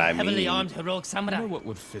hold what a I heavily mean. armed heroic I samurai. know what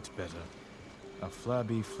would fit better. A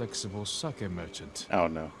flabby, flexible sake merchant. Oh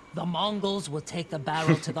no. The Mongols will take the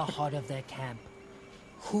barrel to the heart of their camp.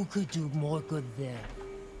 Who could do more good there?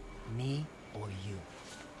 Me or you?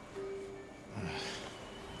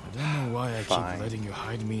 I don't know why I Fine. keep letting you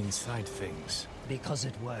hide me inside things. Because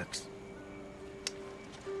it works.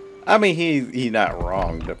 I mean, he's not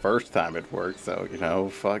wrong. The first time it worked, so you know,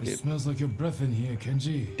 fuck It it. smells like your breath in here,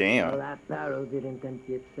 Kenji. Damn. That barrel didn't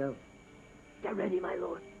empty itself. Get ready, my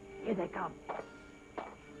lord. Here they come.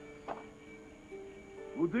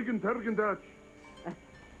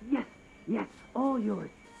 Yes, all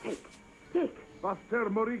yours. Take.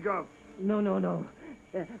 No.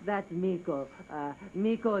 That's Miko.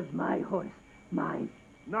 Miko is my horse. Mine.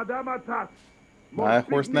 My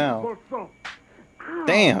horse now.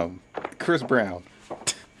 Damn. Chris Brown.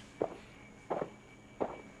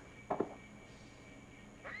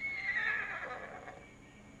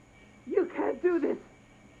 You can't do this.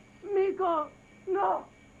 Miko, no.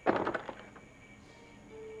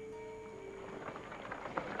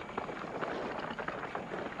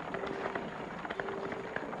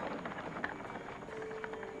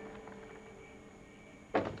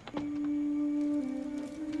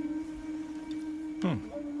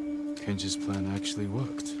 Kenji's plan actually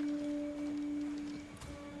worked.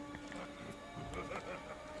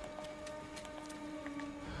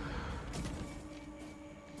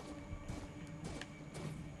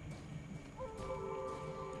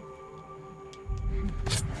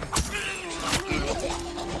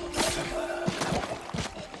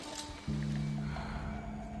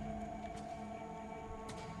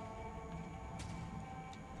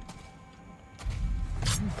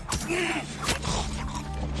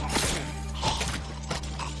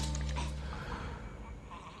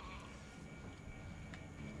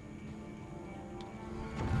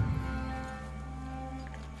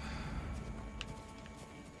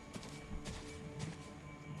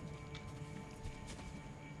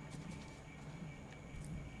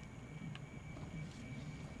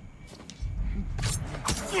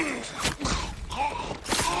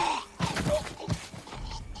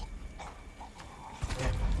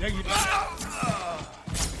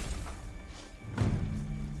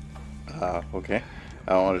 Okay.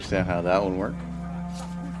 I don't understand how that one worked.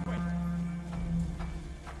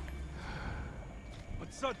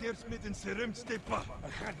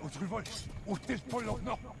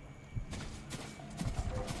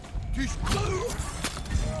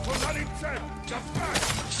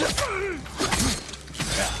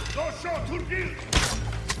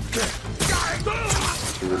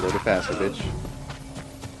 You reloaded faster, bitch.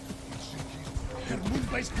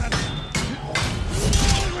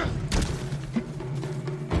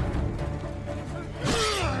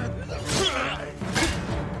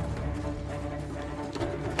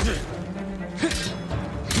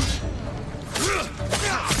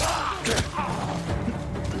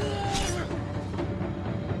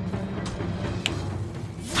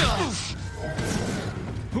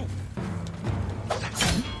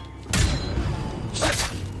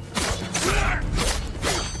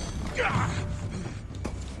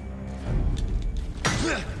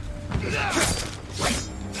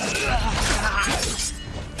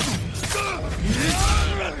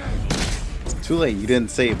 Too late, you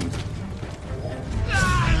didn't save him.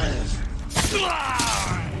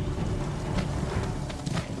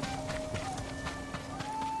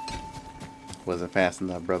 Wasn't fast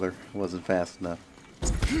enough, brother. Wasn't fast enough.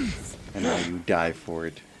 And now you die for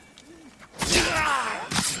it. I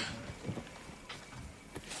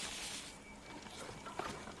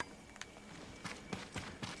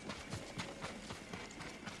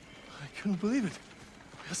can't believe it.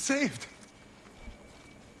 We're saved.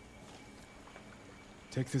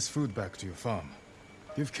 Take this food back to your farm.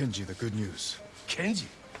 Give Kenji the good news. Kenji?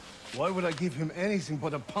 Why would I give him anything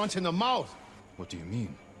but a punch in the mouth? What do you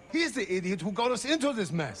mean? He's the idiot who got us into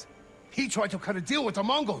this mess. He tried to cut a deal with the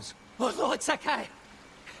Mongols. Oh, Lord Sakai.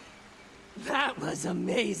 That was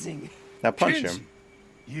amazing. Now punch Kenji, him.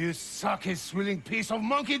 you sake-swilling piece of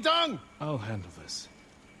monkey dung! I'll handle this.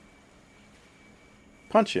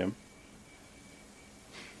 Punch him.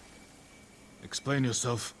 Explain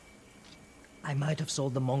yourself. I might have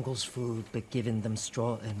sold the Mongols food, but given them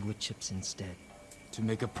straw and wood chips instead. To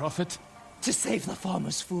make a profit? To save the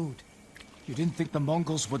farmers' food. You didn't think the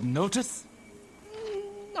Mongols would notice?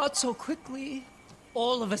 Not so quickly.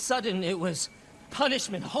 All of a sudden, it was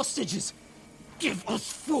punishment, hostages. Give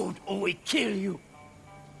us food or we kill you.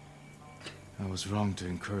 I was wrong to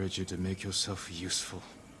encourage you to make yourself useful.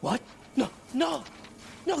 What? No, no.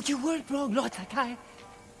 No, you weren't wrong, Lord Sakai.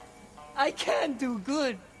 I can do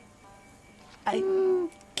good. I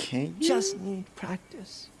Can you? just need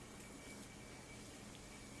practice.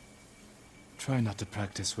 Try not to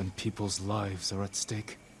practice when people's lives are at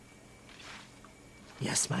stake.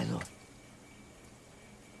 Yes, my lord.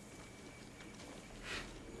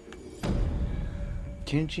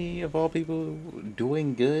 Kenji, of all people,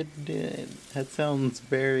 doing good? That sounds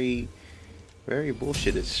very, very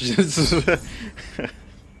bullshitish.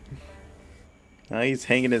 Now he's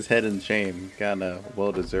hanging his head in shame. Kinda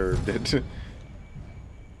well deserved.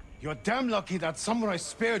 You're damn lucky that samurai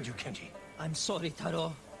spared you, Kenji. I'm sorry,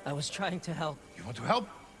 Taro. I was trying to help. You want to help?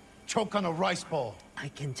 Choke on a rice ball. I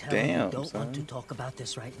can tell Damn, you don't want to son. talk about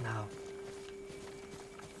this right now.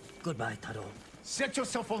 Goodbye, Taro. Set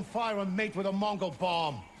yourself on fire and mate with a Mongol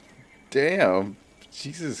bomb. Damn.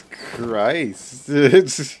 Jesus Christ.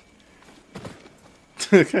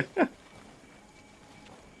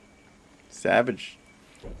 Savage.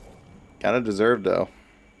 Kinda deserved though.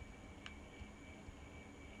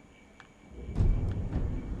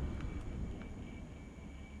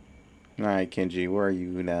 Alright, Kenji, where are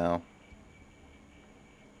you now?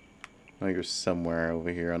 Oh, you're somewhere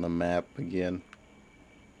over here on the map again.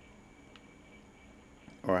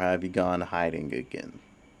 Or have you gone hiding again?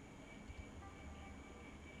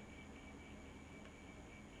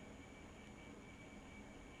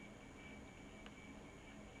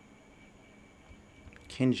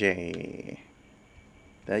 Kenji.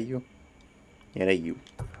 That you? Yeah, that you.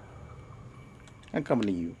 I'm coming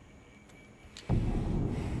to you.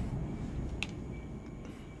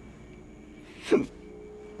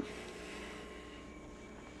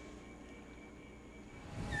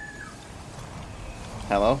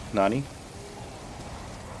 Hello, Nani?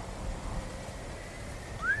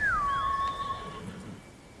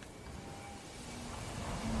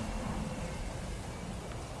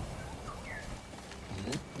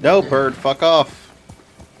 No, bird, fuck off.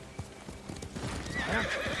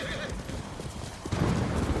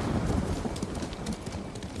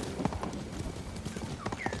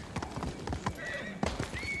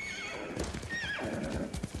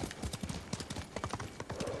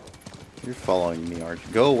 You're following me, aren't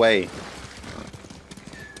you? Go away.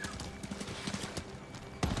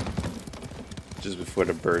 Just before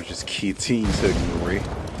the bird just continues to ignore you.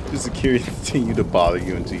 Just to continue to bother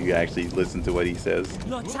you until you actually listen to what he says.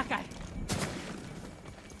 Lord Sakai.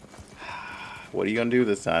 What are you gonna do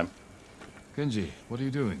this time? Kenji, what are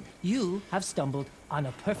you doing? You have stumbled on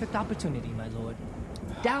a perfect opportunity, my lord.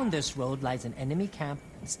 Down this road lies an enemy camp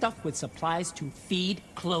stuffed with supplies to feed,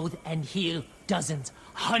 clothe, and heal dozens,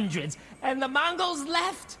 hundreds, and the Mongols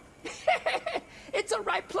left. It's a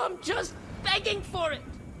ripe plum just begging for it.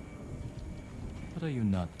 What are you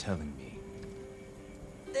not telling me?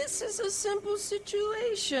 This is a simple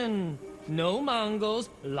situation. No Mongols,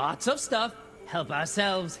 lots of stuff. Help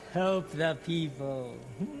ourselves, help the people.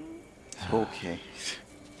 Okay.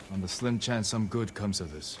 On the slim chance some good comes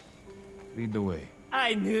of this. Lead the way.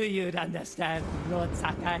 I knew you'd understand, Lord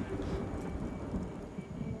Sakai.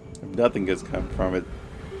 If nothing good's come from it,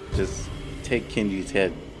 just take Kenji's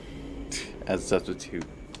head as a substitute.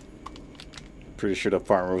 Pretty sure the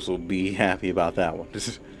farmers will be happy about that one.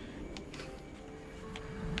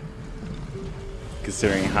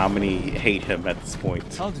 Considering how many hate him at this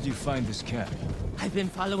point. How did you find this camp? I've been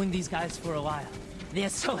following these guys for a while. They're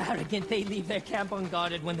so arrogant they leave their camp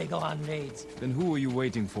unguarded when they go on raids. Then who were you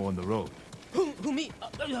waiting for on the road? Who me?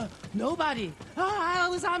 Nobody. I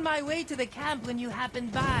was on my way to the camp when you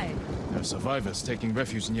happened by. There are survivors taking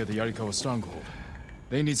refuge near the Yarikawa stronghold.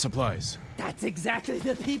 They need supplies. That's exactly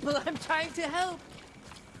the people I'm trying to help.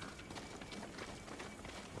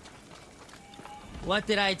 What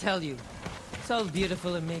did I tell you? So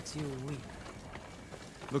beautiful it makes you weep.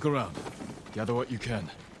 Look around. Gather what you can.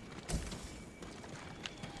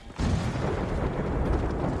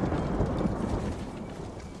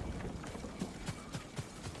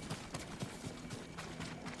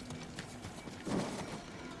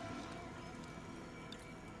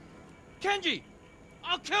 Kenji!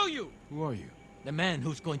 I'll kill you! Who are you? The man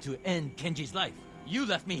who's going to end Kenji's life. You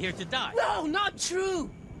left me here to die. No, not true!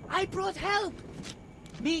 I brought help!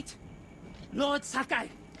 Meet Lord Sakai,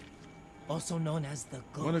 also known as the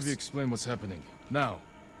Ghost. One of you explain what's happening. Now.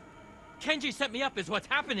 Kenji set me up is what's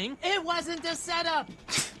happening. It wasn't a setup!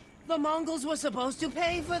 The Mongols were supposed to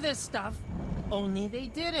pay for this stuff, only they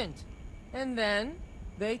didn't. And then,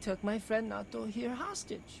 they took my friend Nato here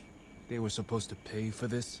hostage. They were supposed to pay for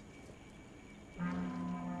this?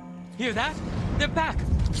 Hear that? They're back!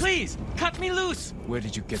 Please, cut me loose! Where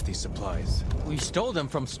did you get these supplies? We stole them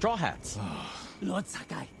from Straw Hats. Lord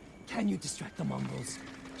Sakai, can you distract the Mongols?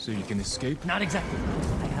 So you can escape? Not exactly.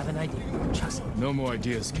 I have an idea. Trust me. No more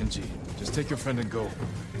ideas, Kenji. Just take your friend and go.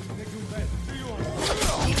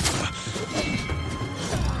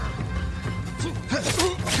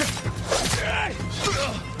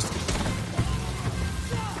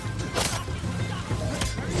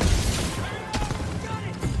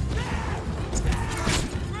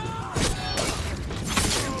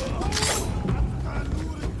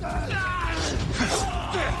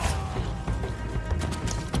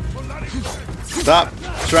 Stop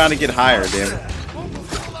trying to get higher, damn it.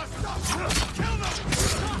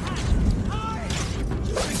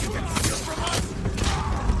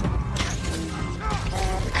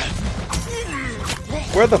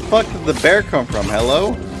 Where the fuck did the bear come from?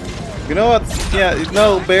 Hello? You know what? Yeah,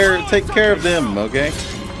 no, bear, take care of them, okay?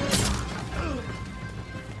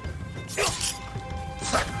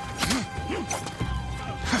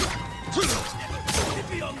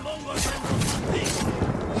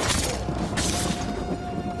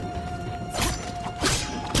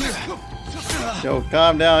 Yo,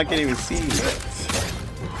 calm down, I can't even see you.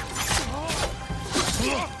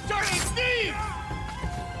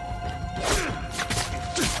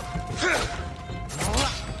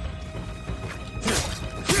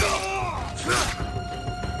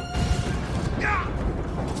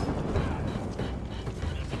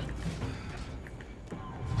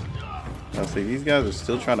 See, these guys are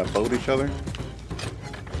still trying to boat each other.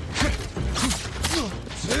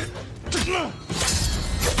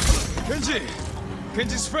 Kenji!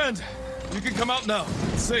 Kenji's friend! You can come out now.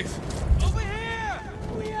 It's safe. Over here!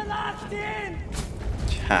 We are locked in!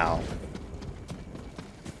 How?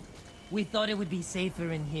 We thought it would be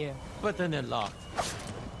safer in here. But then they're locked.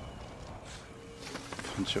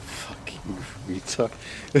 Bunch of fucking retard.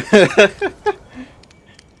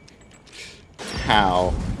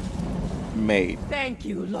 How? Mate. Thank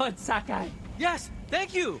you, Lord Sakai. Yes,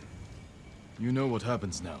 thank you! You know what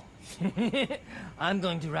happens now. I'm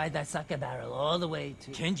going to ride that sake barrel all the way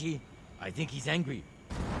to... Kenji, I think he's angry.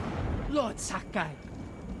 Lord Sakai,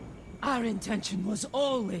 our intention was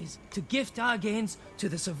always to gift our gains to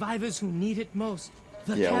the survivors who need it most.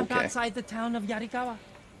 The camp outside the town of Yarikawa.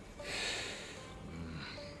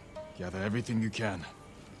 Gather everything you can.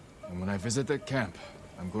 And when I visit that camp,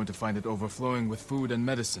 I'm going to find it overflowing with food and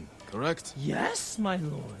medicine, correct? Yes, my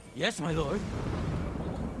lord. Yes, my lord.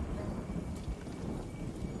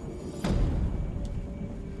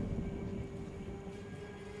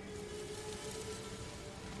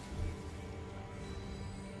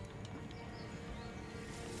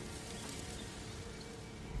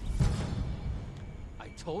 I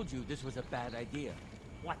told you this was a bad idea.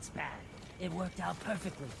 What's bad? It worked out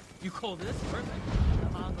perfectly. You call this perfect? The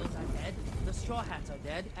Mongols are dead, the Straw Hats are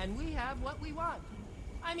dead, and we have what we want.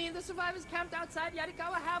 I mean, the survivors camped outside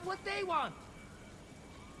Yarikawa have what they want.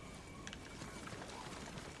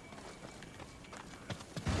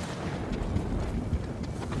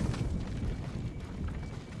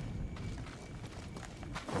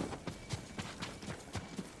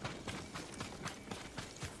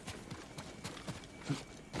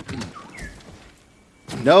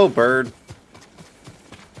 No, bird.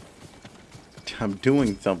 I'm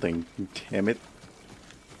doing something, damn it.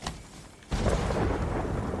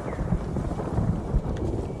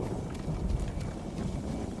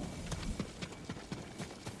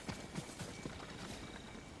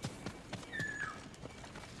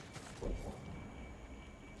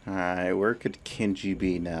 Alright, where could Kenji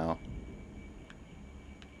be now?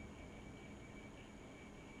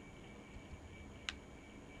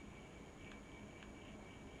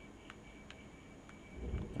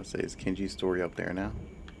 Let's say, is Kenji's story up there now?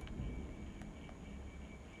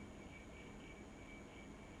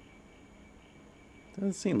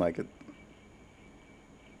 Doesn't seem like it.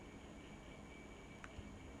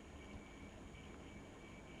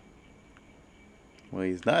 Well,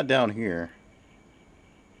 he's not down here.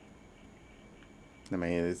 I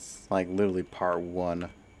mean, it's like literally part 1.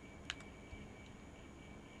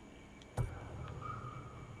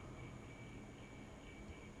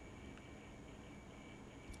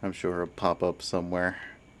 I'm sure he'll pop up somewhere.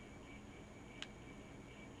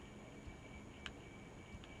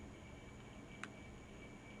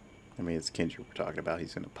 I mean, it's Kenji we're talking about.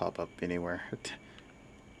 He's gonna pop up anywhere.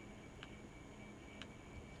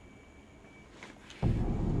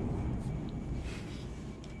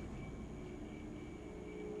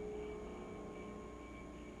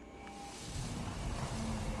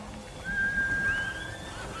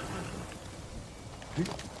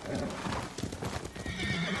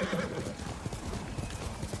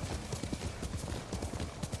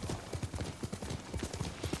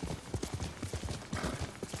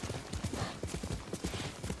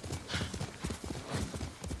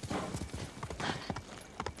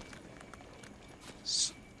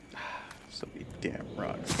 So many damn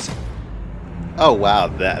rocks. Oh wow,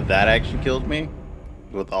 that actually killed me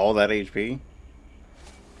with all that HP.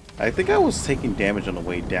 I think I was taking damage on the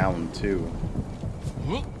way down too.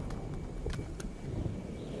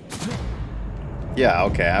 Yeah,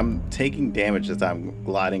 okay, I'm taking damage as I'm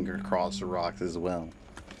gliding across the rocks as well.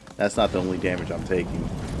 That's not the only damage I'm taking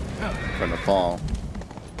from the fall.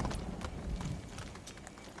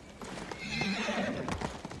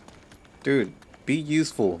 Dude, be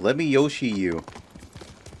useful. Let me Yoshi you.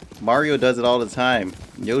 Mario does it all the time.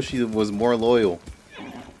 Yoshi was more loyal.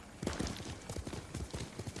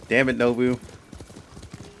 Damn it, Nobu.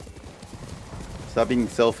 Stop being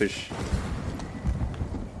selfish.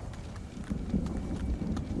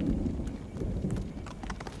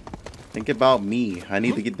 Think about me. I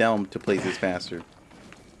need to get down to places faster.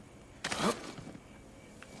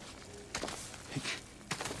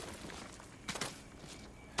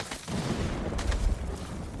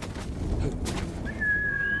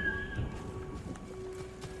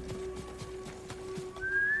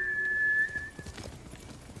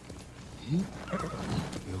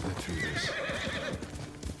 We'll get through this.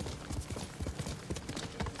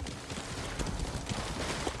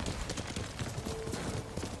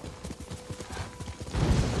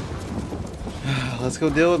 Let's go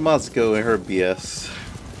deal with Moscow and her BS.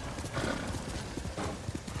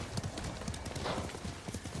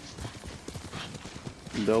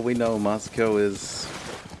 Though we know Moscow is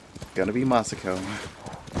gonna be Moscow.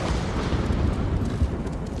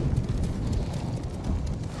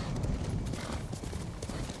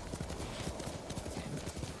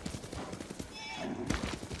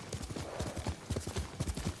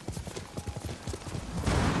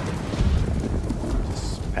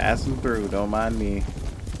 Passing through, don't mind me.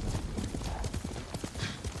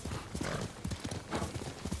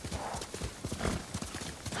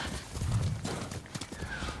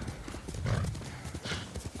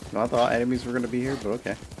 No, I thought enemies were gonna be here, but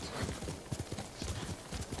okay.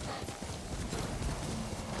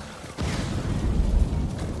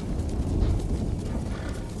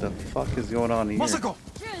 The fuck is going on here? Masako!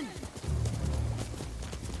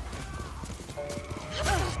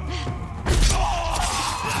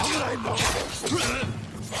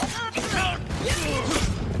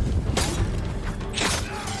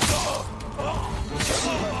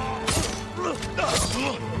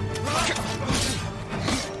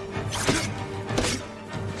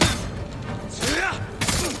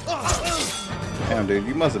 Damn, dude,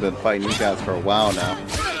 you must have been fighting these guys for a while now.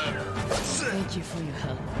 Thank you for your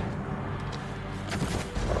help.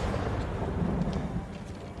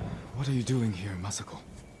 What are you doing here, Masako?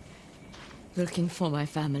 Looking for my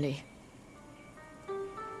family.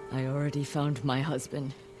 I already found my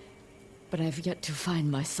husband, but I've yet to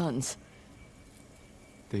find my sons.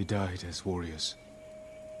 They died as warriors,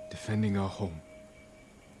 defending our home.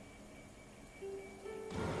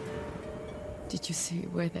 Did you see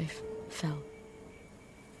where they fell?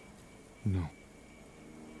 No.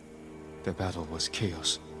 The battle was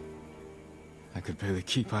chaos. I could barely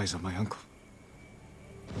keep eyes on my uncle.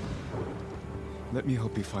 Let me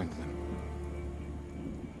help you find them.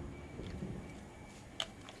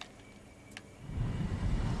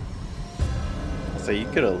 So you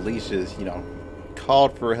could at least just, you know,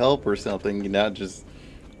 called for help or something, you know, just...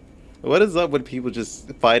 What is up with people just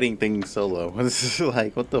fighting things solo? It's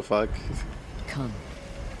like, what the fuck? Come.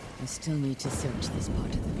 I still need to search this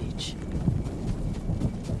part of the beach.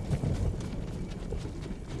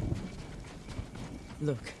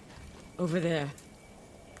 Look. Over there.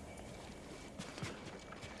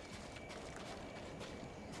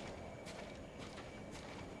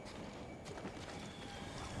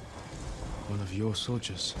 One of your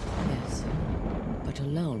soldiers. Yes. But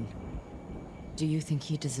alone. Do you think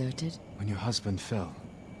he deserted? When your husband fell,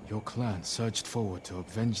 your clan surged forward to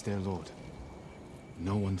avenge their lord.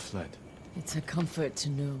 No one fled. It's a comfort to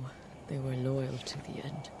know they were loyal to the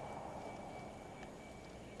end.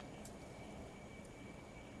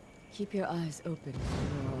 Keep your eyes open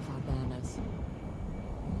for more of our banners.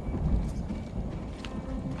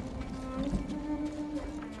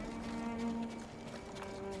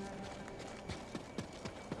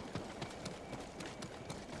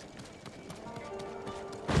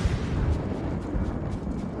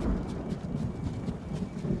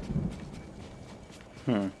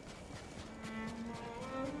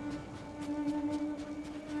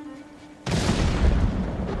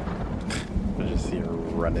 I just see her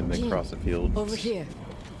running across the field. Over here.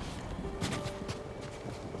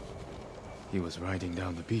 He was riding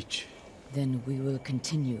down the beach. Then we will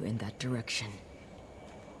continue in that direction.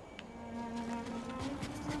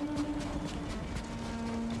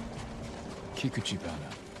 Kikuchi banner.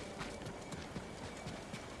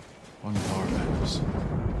 One of our banners.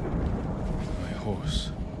 My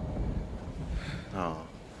horse. Oh.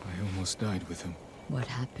 I almost died with him. What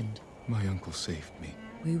happened? My uncle saved me.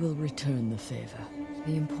 We will return the favor.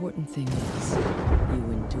 The important thing is, you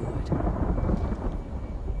endured.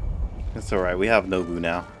 It's alright, we have Nobu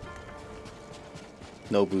now.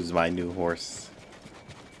 Nobu's my new horse.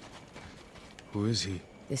 Who is he?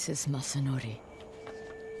 This is Masanori.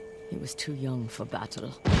 He was too young for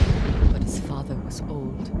battle, but his father was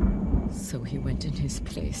old, so he went in his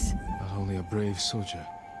place. Not only a brave soldier,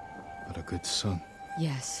 but a good son.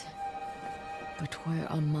 Yes, but where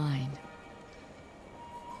are mine?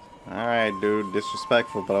 Alright, dude,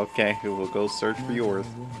 disrespectful, but okay, we'll go search for yours.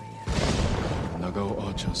 Nagao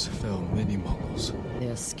archers fell many Mongols.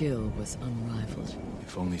 Their skill was unrivaled.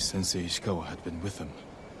 If only Sensei Ishikawa had been with them.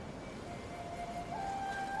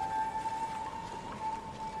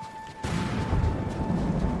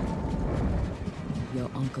 Your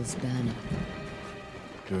uncle's banner.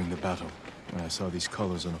 During the battle, when I saw these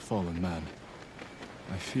colors on a fallen man,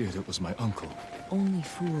 I feared it was my uncle. Only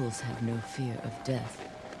fools have no fear of death.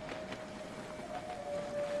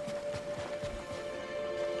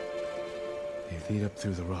 They lead up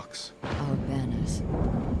through the rocks. Our banners.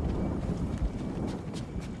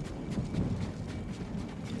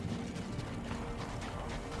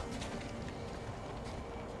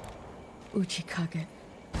 Uchikage,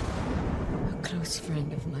 a close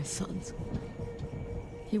friend of my son's.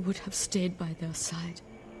 He would have stayed by their side.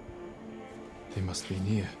 They must be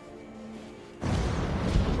near.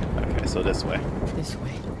 Okay, so this way. This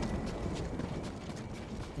way.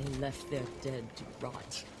 They left their dead to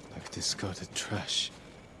rot. Like discarded trash.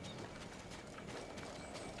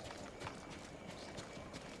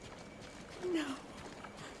 No.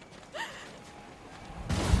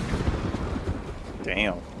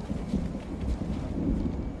 Damn.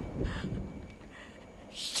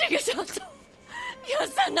 Shigesato!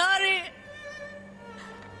 Yasanari!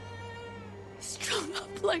 Strung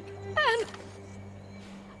up like animals.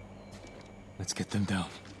 Let's get them down.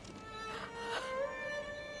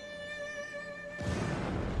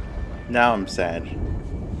 Now I'm sad.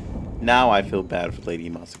 Now I feel bad for Lady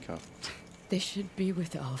Masako. They should be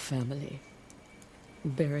with our family,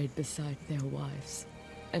 buried beside their wives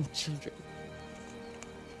and children.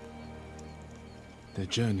 The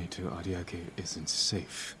journey to Ariake isn't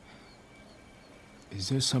safe. Is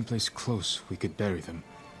there someplace close we could bury them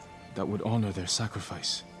that would honor their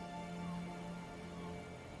sacrifice?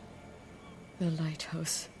 The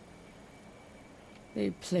lighthouse. They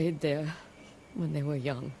played there when they were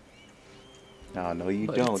young. Oh, no, you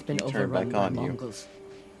But don't. it's been You turn overrun back by on you. Mongols.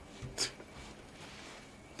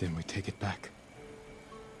 Then we take it back.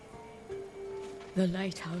 The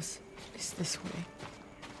lighthouse is this way.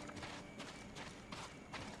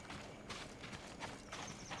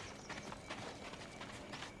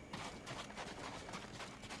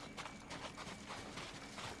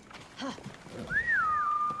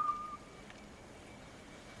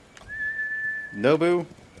 Nobu?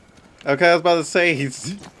 Okay, I was about to say,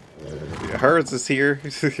 Herds is here.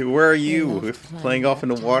 Where are you? Playing off in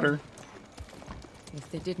the water? If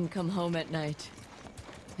they didn't come home at night,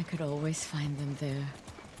 I could always find them there,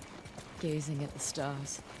 gazing at the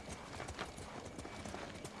stars.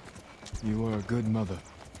 You are a good mother.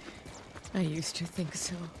 I used to think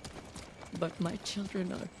so, but my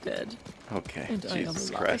children are dead. Okay, And I am Jesus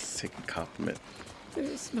alive. Christ, take a compliment. There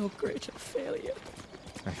is no greater failure.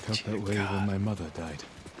 I felt that way God. when my mother died.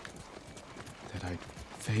 That I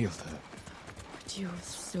failed her. But you were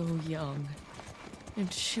so young,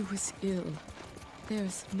 and she was ill.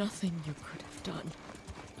 There's nothing you could have done.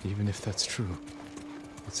 Even if that's true,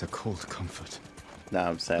 it's a cold comfort. Now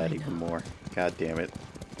I'm sad I even know. more. God damn it.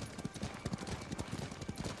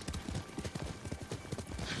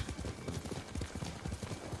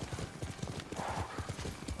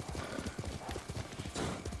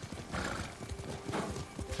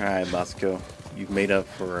 Alright, Moscow. you've made up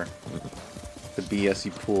for the BS you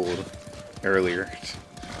pulled earlier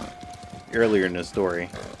in the story.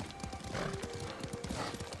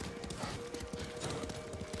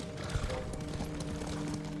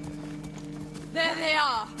 There they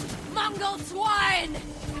are! Mongol swine!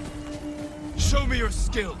 Show me your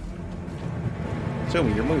skill. Show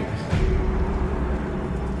me your moves.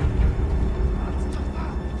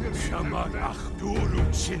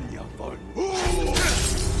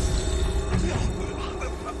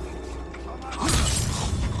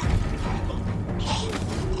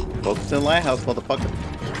 Focus in the lighthouse, motherfucker.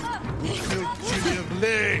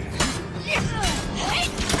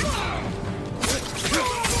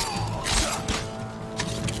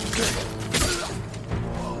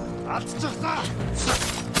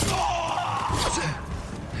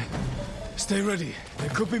 Stay ready. There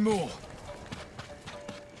could be more.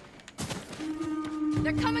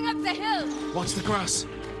 They're coming up the hill! Watch the grass.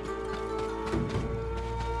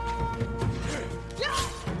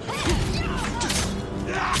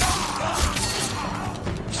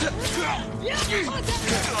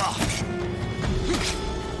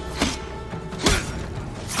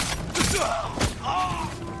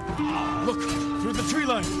 Look, through the tree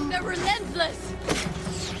line. They're relentless!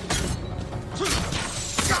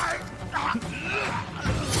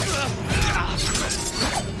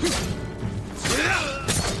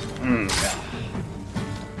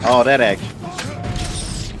 Oh, that action.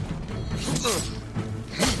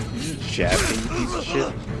 Shafting, you piece of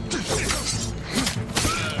shit.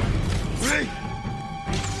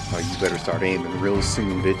 Oh, you better start aiming real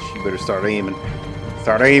soon, bitch. You better start aiming.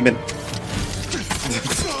 Start aiming.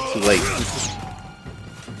 Too late.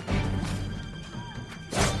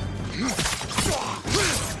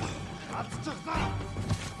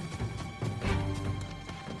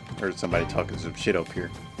 Heard somebody talking some shit up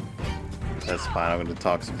here. That's fine, I'm gonna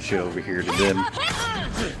talk some shit over here to them.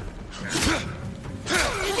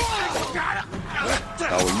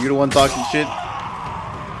 Oh, were you the one talking shit?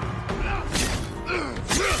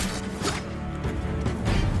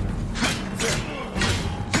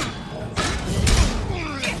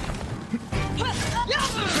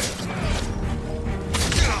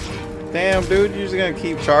 Damn, dude, you're just gonna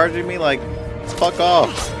keep charging me? Like, fuck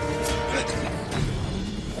off.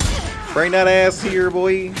 Bring that ass here,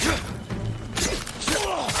 boy.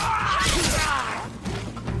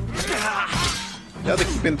 Y'all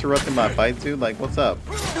keep interrupting my fight, dude. Like, what's up?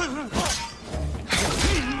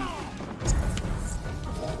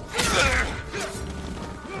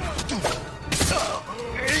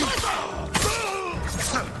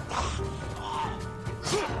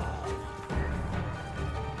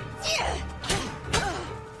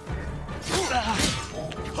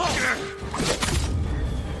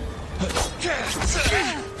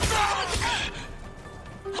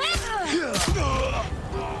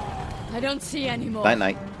 I don't see any more. Night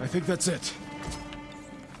night. I think that's it.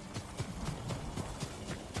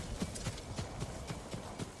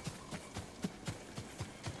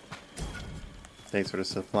 Thanks for the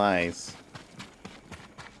supplies.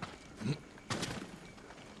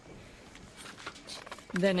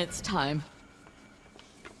 Then it's time.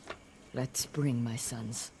 Let's bring my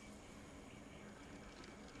sons.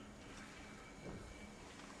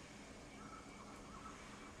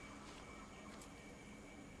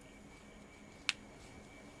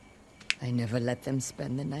 I never let them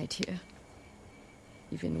spend the night here,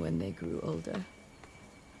 even when they grew older.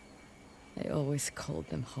 I always called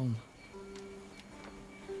them home.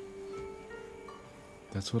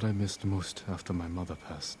 That's what I missed most after my mother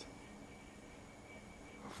passed.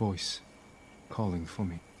 A voice calling for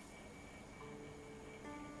me.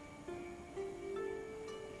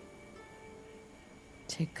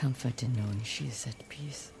 Take comfort in knowing she is at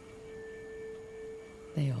peace.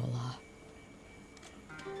 They all are.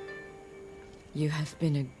 You have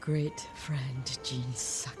been a great friend, Jean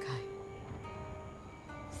Sakai.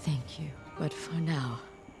 Thank you. But for now,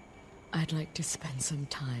 I'd like to spend some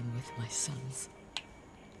time with my sons.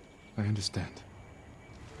 I understand.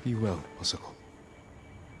 Be well, Osako.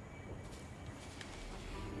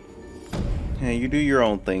 Yeah, you do your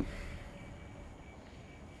own thing.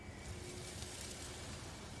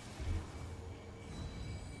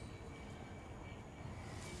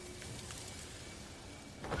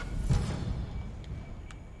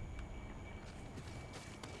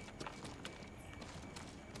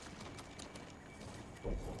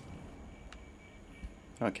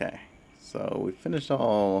 Okay, so we finished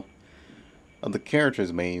all of the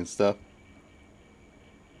characters' main stuff.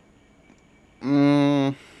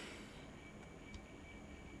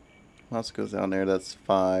 Mouse goes down there, that's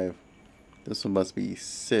 5. This one must be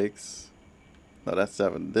 6. No, that's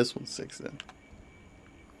 7. This one's 6 then.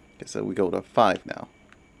 Okay, so we go to 5 now.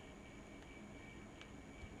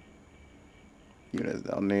 Units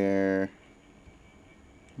down there.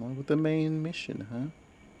 Along with the main mission, huh?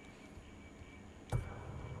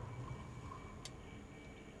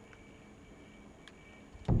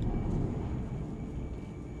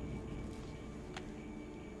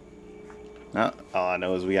 All I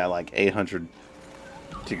know is we got like 800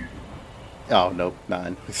 to... Oh, nope,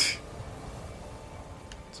 9.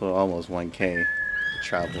 So almost 1K to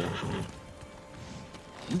travel.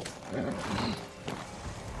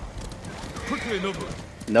 Quickly, Nobu.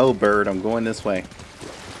 No, bird, I'm going this way.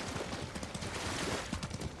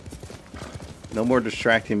 No more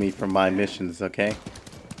distracting me from my missions, okay?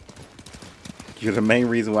 You're the main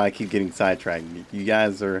reason why I keep getting sidetracked. You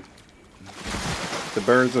guys are... The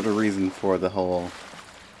birds are the reason for the whole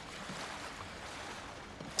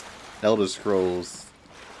Elder Scrolls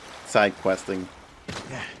side questing.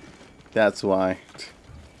 That's why.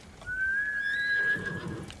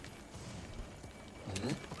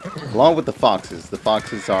 Along with the foxes. The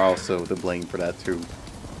foxes are also to blame for that too.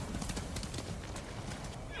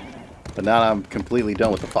 But now I'm completely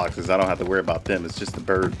done with the foxes. I don't have to worry about them. It's just the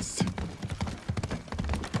birds.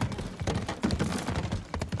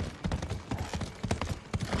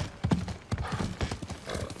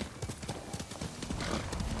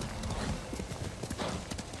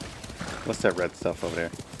 What's that red stuff over there?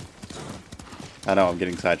 I know I'm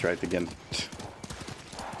getting sidetracked again.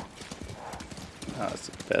 It's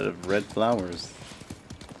a bed of red flowers.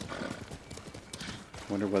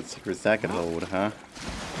 Wonder what secrets that could hold, huh?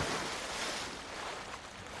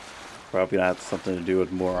 Probably not something to do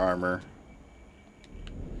with more armor.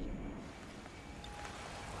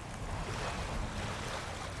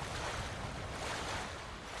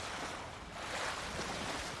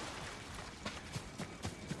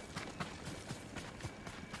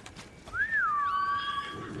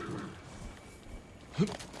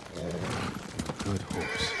 Good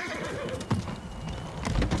horse.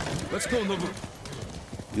 Let's go, Nobu.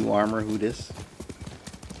 New armor, who this?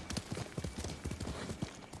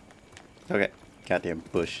 Okay. Goddamn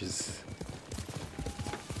bushes.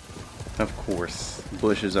 Of course.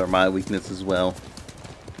 Bushes are my weakness as well.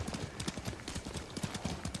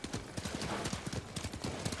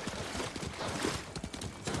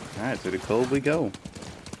 Alright, to the cove we go.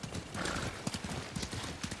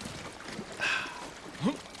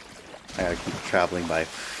 I gotta keep traveling by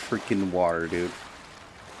freaking water, dude.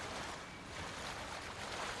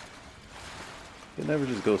 You'll never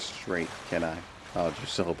just go straight, can I? Oh,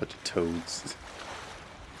 just a whole bunch of toads.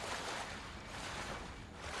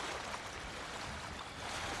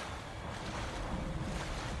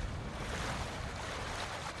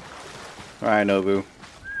 Alright, Nobu.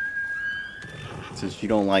 Since you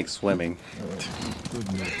don't like swimming.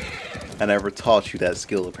 I never taught you that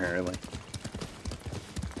skill, apparently.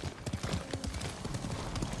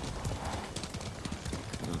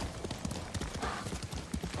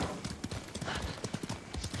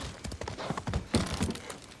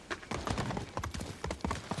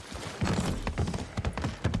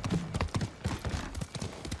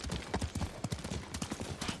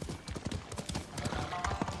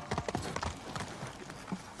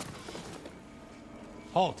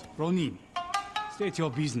 Halt, Ronin. State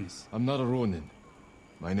your business. I'm not a Ronin.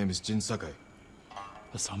 My name is Jin Sakai.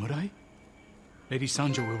 A samurai? Lady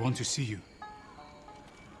Sanjo will want to see you.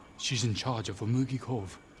 She's in charge of Umugi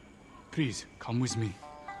Cove. Please, come with me.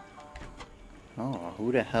 Oh,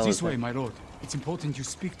 who the hell is This way, that? my lord. It's important you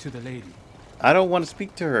speak to the lady. I don't want to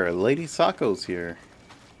speak to her. Lady Sako's here.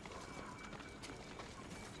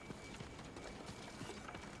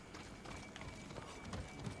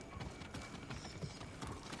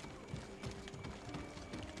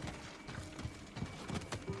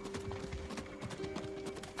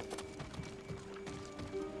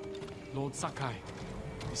 Lord Sakai,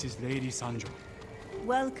 this is Lady Sanjo.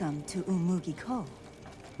 Welcome to Umugi Cove.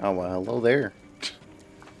 Oh, well, hello there.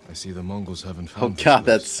 I see the Mongols haven't Oh found this god, place.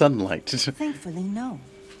 that's sunlight. Thankfully, no.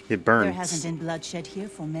 It burns. There hasn't been bloodshed here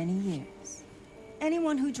for many years.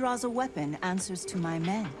 Anyone who draws a weapon answers to my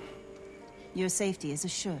men. Your safety is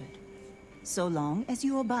assured, so long as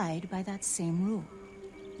you abide by that same rule.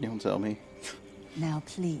 You don't tell me. Now,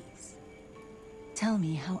 please, tell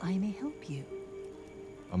me how I may help you.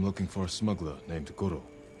 I'm looking for a smuggler named Goro.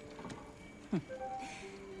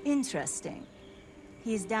 Interesting.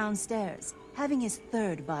 He's downstairs, having his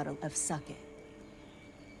 3rd bottle of sake.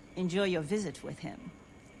 Enjoy your visit with him.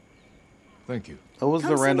 Thank you. What was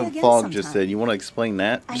Come the see me random again fog sometime. just said? You want to explain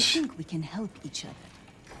that? I think we can help each other.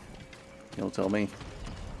 You don't tell me.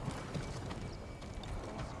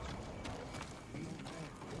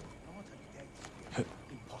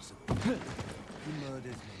 Impossible.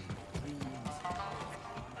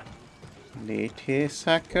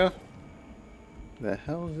 Saka? The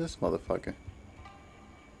hell is this motherfucker?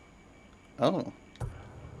 Oh.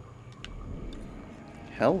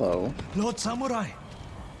 Hello. Lord Samurai,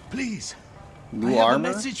 please. New I have armor?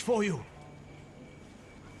 a message for you.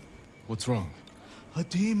 What's wrong? A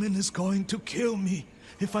demon is going to kill me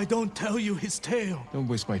if I don't tell you his tale. Don't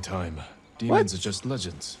waste my time. Demons are just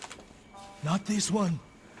legends. Not this one.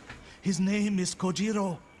 His name is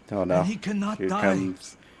Kojiro. Oh no. And he cannot Here die.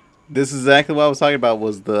 comes. This is exactly what I was talking about,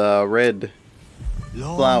 was the red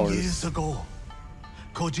Long flowers. years ago,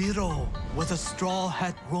 Kojiro was a straw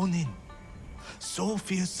hat ronin. So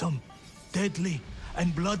fearsome, deadly,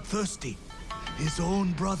 and bloodthirsty, his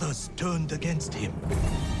own brothers turned against him.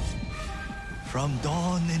 From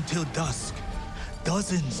dawn until dusk,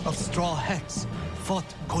 dozens of straw hats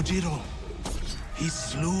fought Kojiro. He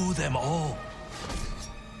slew them all.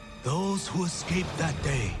 Those who escaped that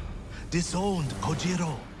day disowned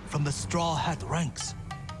Kojiro from the straw hat ranks,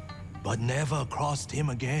 but never crossed him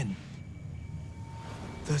again.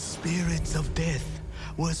 The spirits of death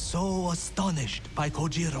were so astonished by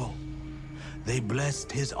Kojiro, they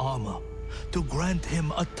blessed his armor to grant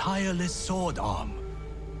him a tireless sword arm.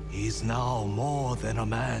 He's now more than a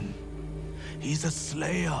man. He's a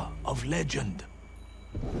slayer of legend.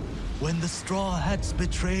 When the Straw Hats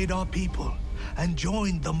betrayed our people and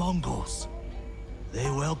joined the Mongols, they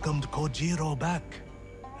welcomed Kojiro back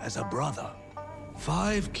as a brother.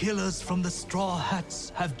 5 killers from the Straw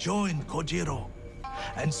Hats have joined Kojiro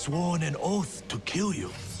and sworn an oath to kill you.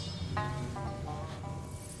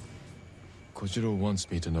 Kojiro wants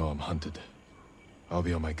me to know I'm hunted. I'll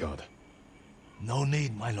be on my guard. No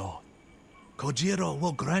need, my lord. Kojiro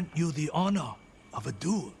will grant you the honor of a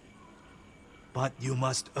duel. But you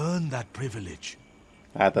must earn that privilege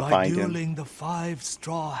I have to by find him. dueling the 5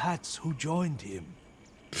 Straw Hats who joined him.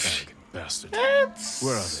 Fucking bastard. That's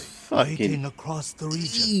Where are they? fucking Waiting across the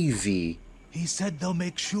region. easy. He said they'll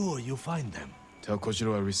make sure you find them. Tell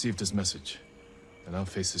Kojiro I received his message, and I'll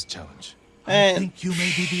face his challenge. I think you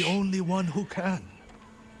may be the only one who can.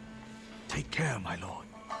 Take care, my lord.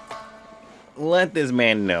 Let this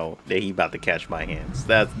man know that he about to catch my hands.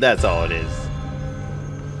 That's all it is.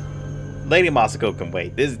 Lady Masako can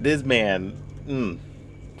wait. This man,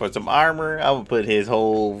 for some armor, I would put his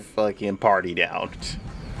whole fucking party down.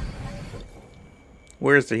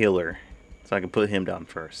 Where's the healer? So I can put him down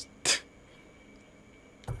first.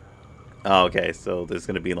 Oh, okay, so there's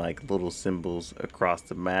gonna be like little symbols across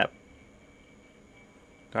the map.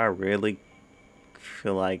 Do I really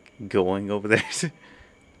feel like going over there?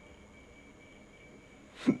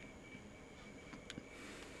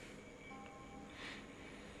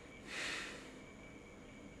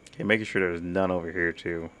 Okay, making sure there's none over here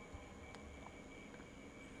too.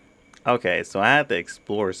 Okay, so I have to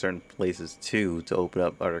explore certain places too to open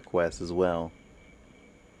up other quests as well.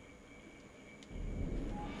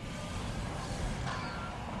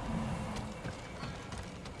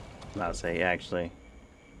 Not say actually.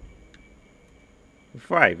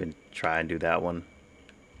 Before I even try and do that one.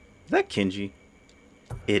 Is that Kenji?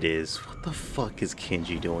 It is. What the fuck is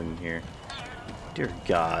Kenji doing here? Dear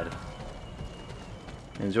God.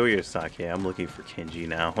 Enjoy your sake. I'm looking for Kenji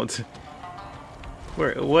now.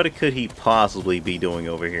 What could he possibly be doing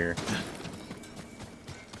over here?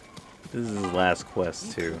 This is his last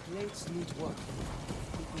quest too.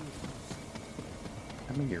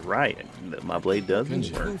 I mean, you're right. My blade doesn't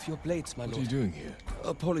Kenji, work. Move your blades, my What are lord. you doing here?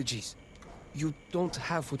 Apologies. You don't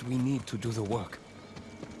have what we need to do the work.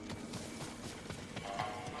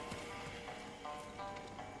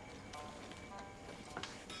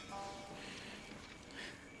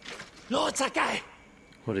 Lord Sakai!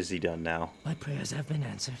 What has he done now? My prayers have been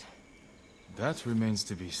answered. That remains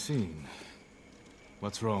to be seen.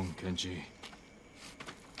 What's wrong, Kenji?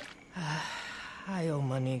 I owe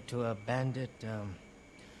money to a bandit,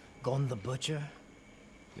 Gon the Butcher.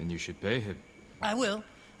 Then you should pay him. I will.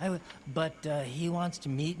 But he wants to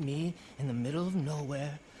meet me in the middle of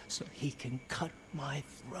nowhere so he can cut my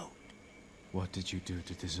throat. What did you do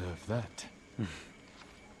to deserve that?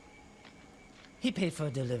 He paid for a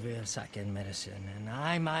delivery of sake and medicine, and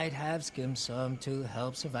I might have skimmed some to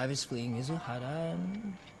help survivors fleeing Izuhara,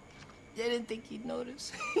 and I didn't think he'd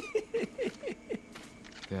notice.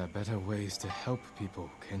 There are better ways to help people,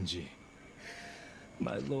 Kenji.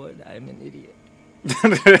 My lord, I'm an idiot.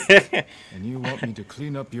 And you want me to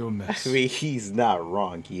clean up your mess? I mean, he's not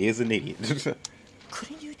wrong. He is an idiot.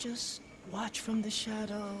 Couldn't you just watch from the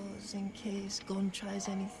shadows in case Gon tries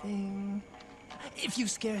anything? If you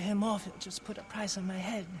scare him off, he'll just put a price on my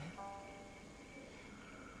head.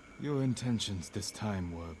 Your intentions this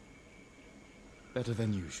time were better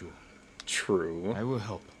than usual. True. I will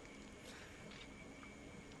help.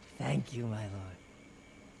 Thank you, my lord.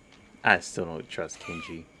 I still don't trust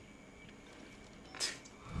Kenji.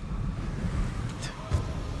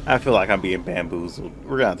 I feel like I'm being bamboozled.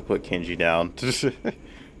 We're gonna have to put Kenji down.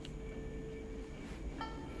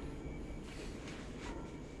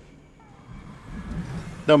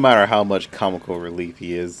 No matter how much comical relief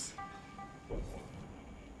he is.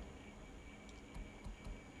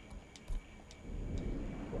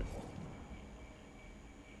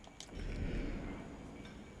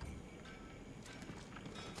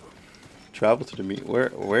 Travel to the meet.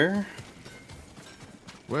 Where?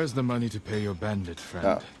 Where's the money to pay your bandit friend?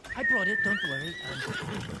 Oh. I brought it, don't worry.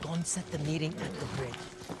 Go and set the meeting at the bridge.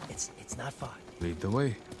 It's not far. Lead the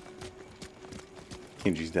way.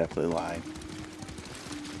 Kenji's definitely lying.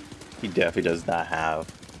 He definitely does not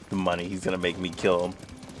have the money. He's gonna make me kill him.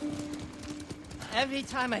 Every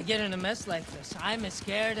time I get in a mess like this, I'm as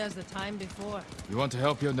scared as the time before. You want to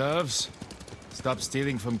help your nerves? Stop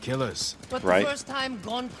stealing from killers. But the first time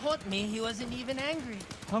Gon caught me, he wasn't even angry.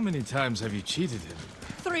 How many times have you cheated him?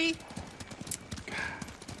 3.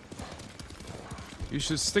 You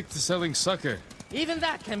should stick to selling sucker. Even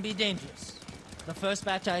that can be dangerous. The first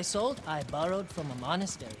batch I sold, I borrowed from a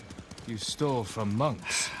monastery. You stole from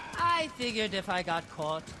monks. I figured if I got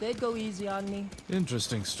caught, they'd go easy on me.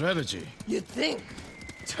 Interesting strategy. You'd think.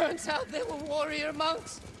 Turns out they were warrior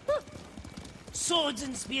monks. Swords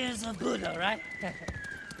and spears of Buddha, right?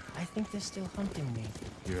 I think they're still hunting me.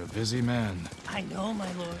 You're a busy man. I know, my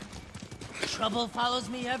lord. Trouble follows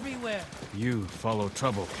me everywhere. You follow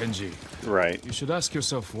trouble, Kenji. Right. You should ask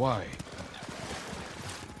yourself why.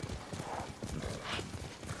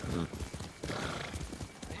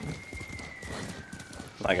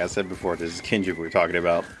 Like I said before, this is Kenji we're talking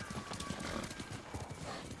about.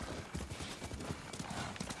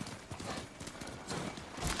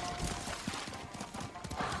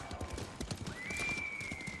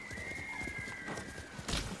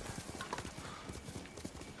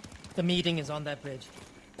 The meeting is on that bridge.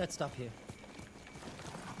 Let's stop here.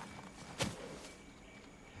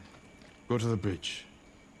 Go to the bridge.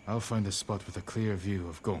 I'll find a spot with a clear view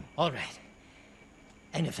of Gon. All right.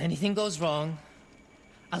 And if anything goes wrong,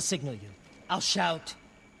 I'll signal you. I'll shout,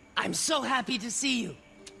 "I'm so happy to see you!"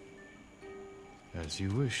 As you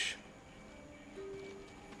wish.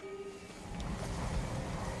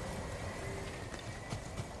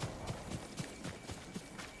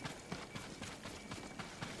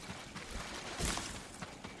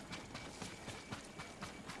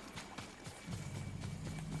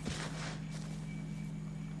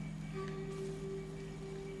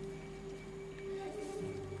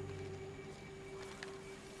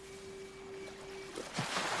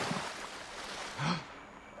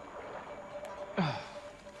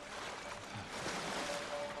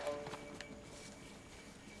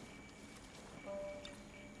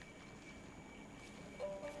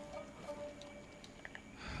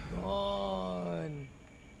 Gon.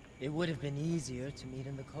 It would have been easier to meet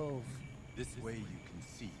in the cove. This way you can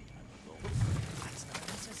see. That's not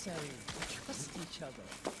necessary. We trust each other.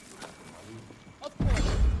 Of course.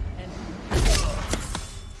 And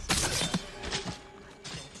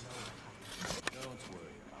don't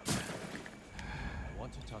worry about it. I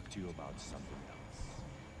want to talk to you about something else.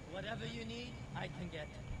 whatever you need, I can get.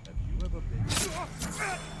 Have you ever been?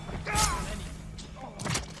 Many.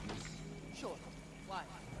 Sure. Why? I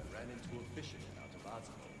ran into a fisherman out of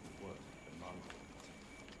Azamo who worked at the Mongol.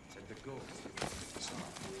 Said the ghost is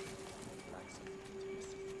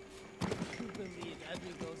You believe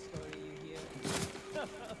every ghost story you hear?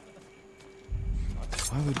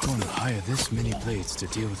 Why would Gon hire this many blades to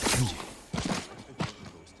deal with Kenji?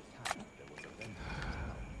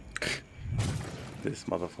 This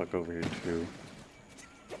motherfucker over here too.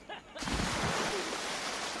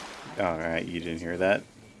 Alright, you didn't hear that?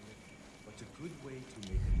 But a good way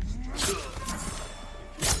to make a distraction.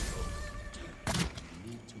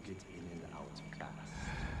 You need to get in and out fast.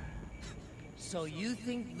 So you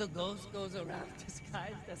think the ghost goes around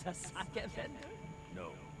disguised as a sake vendor?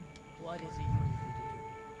 No. What is he usually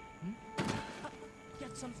do?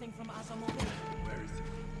 Get something from Azamo. Where is he?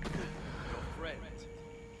 Your friend.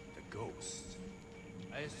 The ghost.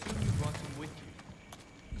 I assume you brought him with you.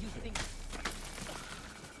 You think...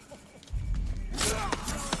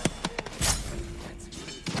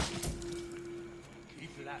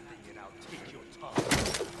 Keep laughing and I'll take your tongue.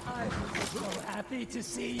 I'm so happy to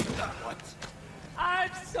see you. What?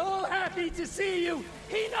 I'm so happy to see you!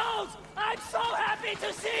 He knows! I'm so happy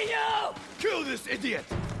to see you! Kill this idiot!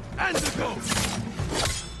 And the ghost!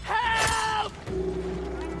 Help!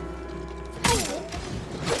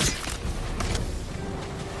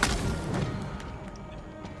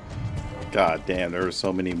 God damn, there were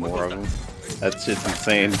so many more of them. That shit's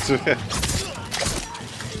insane.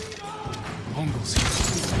 Mongols here.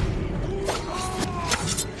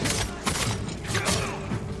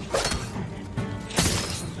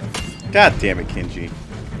 God damn it, Kenji.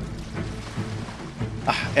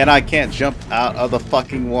 And I can't jump out of the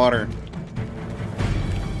fucking water.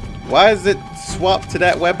 Why is it swapped to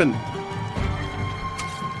that weapon?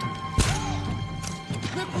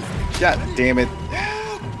 God damn it.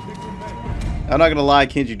 I'm not gonna lie,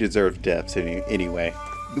 Kenji deserved death anyway.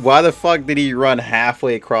 Why the fuck did he run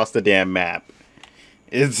halfway across the damn map?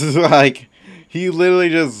 It's like, he literally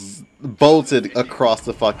just bolted across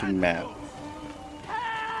the fucking map.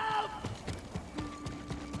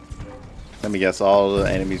 Let me guess, all the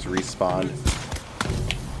enemies respawned.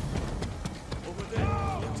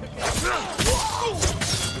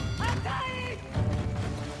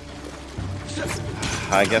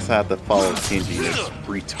 I guess I have to follow Kenji, this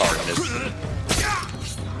retardness.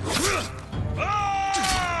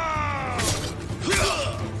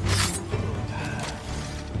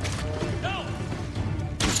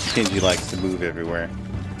 Kenji likes to move everywhere.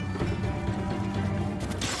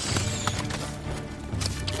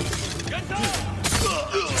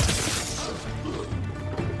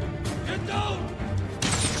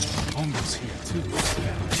 Mongols here too.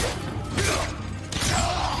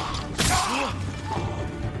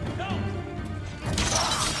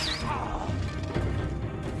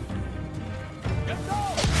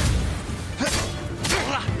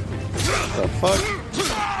 The fuck?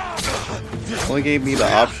 Only gave me the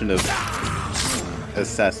option of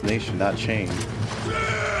assassination, not chain.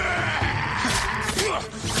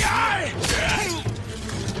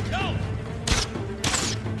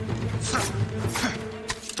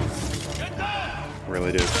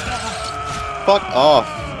 Really do. Fuck off.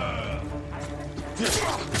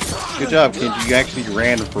 Good job, Kenji. You actually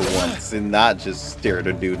ran for once and not just stared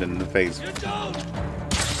a dude in the face.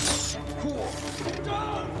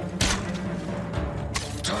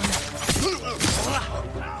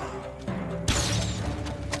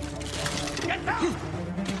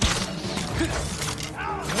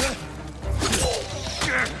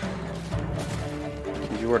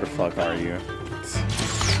 Kenji, where the fuck are you?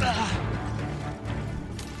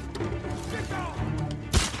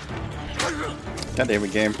 God damn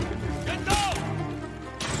it, game.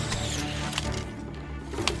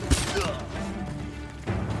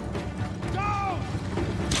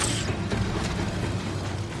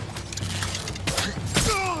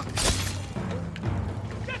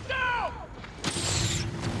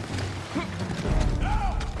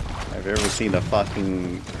 I've ever seen a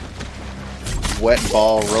fucking wet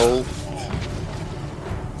ball roll.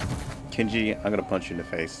 Kenji, I'm gonna punch you in the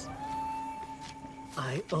face.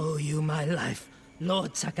 I owe you my life,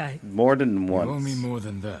 Lord Sakai. More than once. You owe me more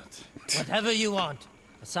than that. Whatever you want.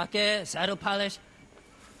 A sake, a saddle polish,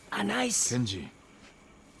 a nice... Kenji,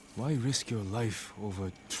 why risk your life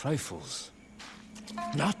over trifles?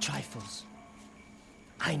 Not trifles.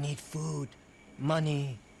 I need food,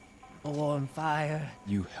 money, a warm fire.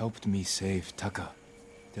 You helped me save Taka.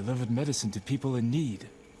 Delivered medicine to people in need.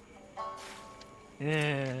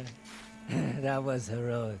 Yeah, that was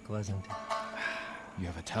heroic, wasn't it? You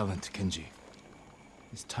have a talent, Kenji.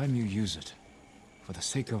 It's time you use it. For the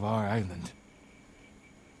sake of our island.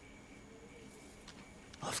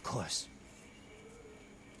 Of course.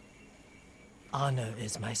 Honor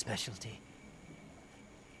is my specialty.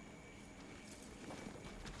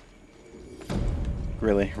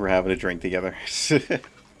 Really? We're having a drink together.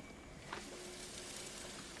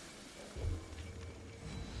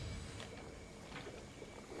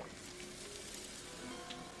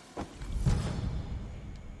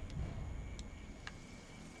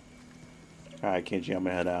 Alright, Kenji, I'm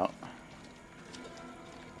gonna head out.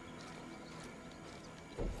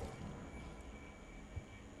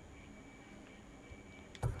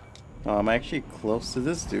 Oh, I'm actually close to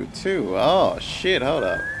this dude, too. Oh, shit, hold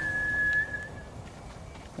up.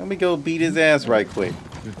 Let me go beat his ass right quick.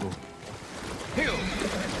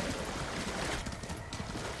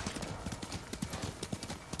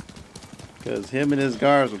 Because him and his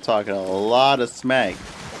guards were talking a lot of smack.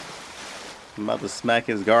 I'm about to smack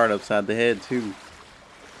his guard upside the head, too.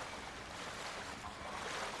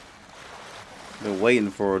 Been waiting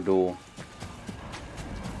for a duel.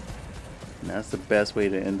 And that's the best way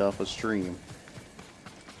to end off a stream.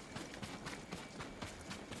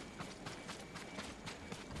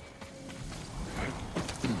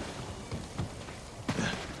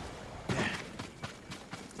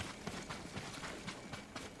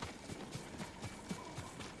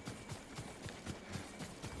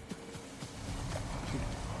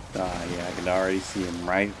 Ah, yeah, I can already see him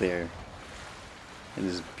right there. in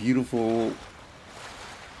this beautiful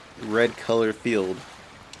red color field.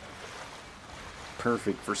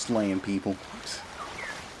 Perfect for slaying people.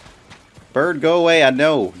 Bird, go away. I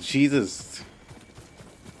know. Jesus.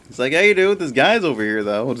 It's like, hey, dude, this guy's over here,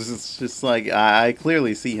 though. It's just like, I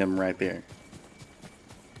clearly see him right there.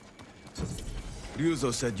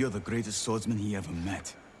 Ryuzo said you're the greatest swordsman he ever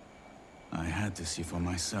met. I had to see for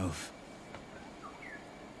myself.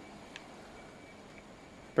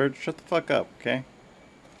 Bird, shut the fuck up, okay?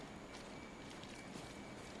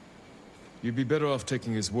 You'd be better off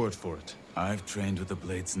taking his word for it. I've trained with the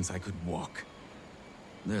blade since I could walk.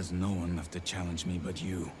 There's no one left to challenge me but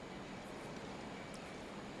you.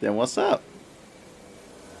 Then what's up?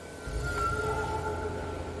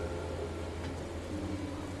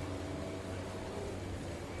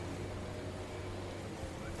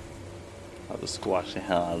 I'll just squash the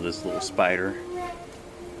hell out of this little spider.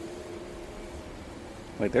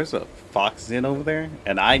 Wait, there's a fox den over there?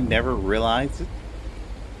 And I never realized it?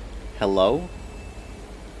 Hello?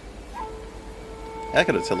 I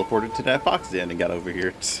could have teleported to that fox den and got over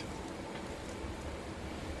here.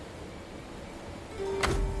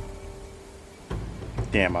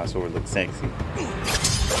 Damn, my sword looks sexy.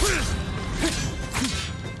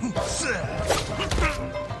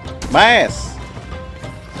 My ass!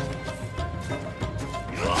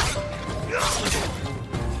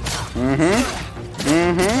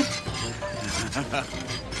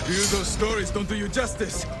 Ryuzo's stories don't do you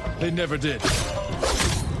justice. They never did.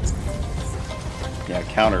 Yeah,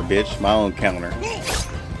 counter, bitch. My own counter.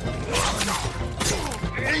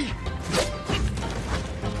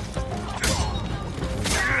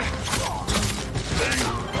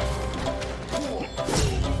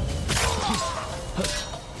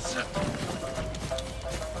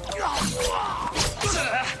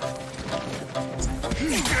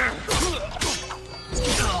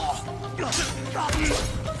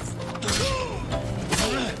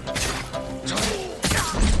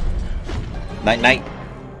 Night, night.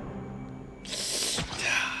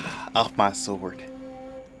 Off my sword.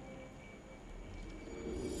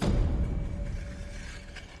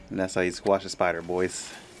 And that's how you squash a spider, boys.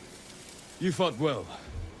 You fought well,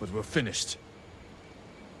 but we're finished.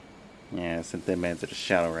 Yeah, I sent that man to the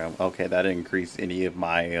shadow realm. Okay, that didn't increase any of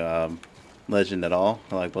my legend at all.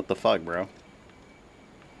 Like, what the fuck, bro?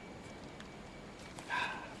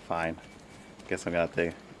 Fine. Guess I'm gonna have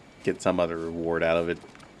to get some other reward out of it.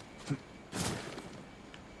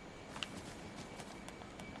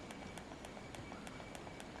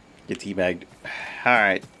 Get teabagged.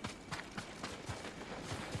 Alright.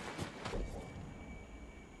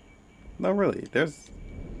 No, really. There's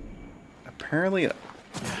apparently a...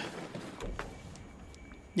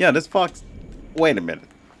 Yeah, this fox... Wait a minute.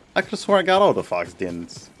 I could have sworn I got all the fox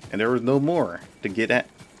dens. And there was no more to get at.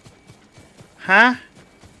 Huh?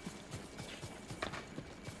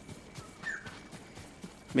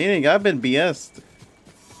 Meaning I've been BS'd.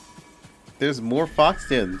 There's more fox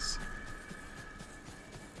dens.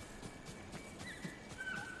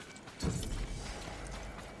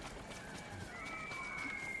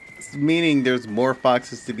 Meaning there's more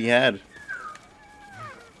foxes to be had.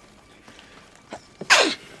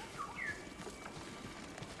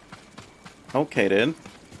 Okay then.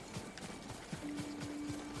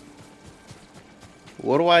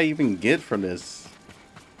 What do I even get from this?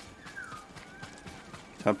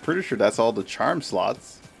 I'm pretty sure that's all the charm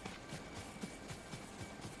slots.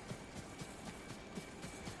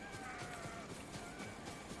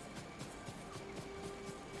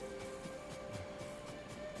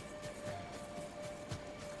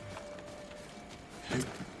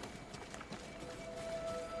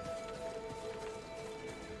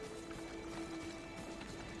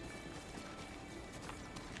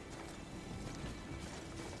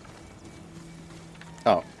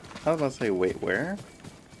 Oh, I was about to say, wait, where?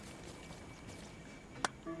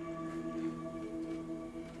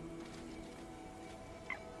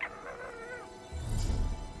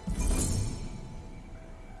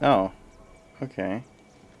 Oh, okay.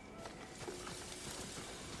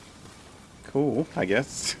 Cool, I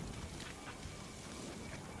guess.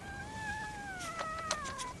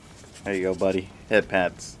 There you go, buddy. Head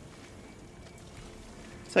pats.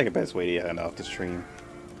 Second best way to end off the stream.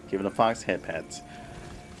 Giving a fox head pats.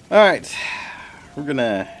 Alright. We're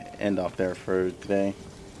gonna end off there for today.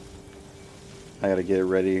 I gotta get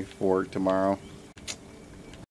ready for work tomorrow.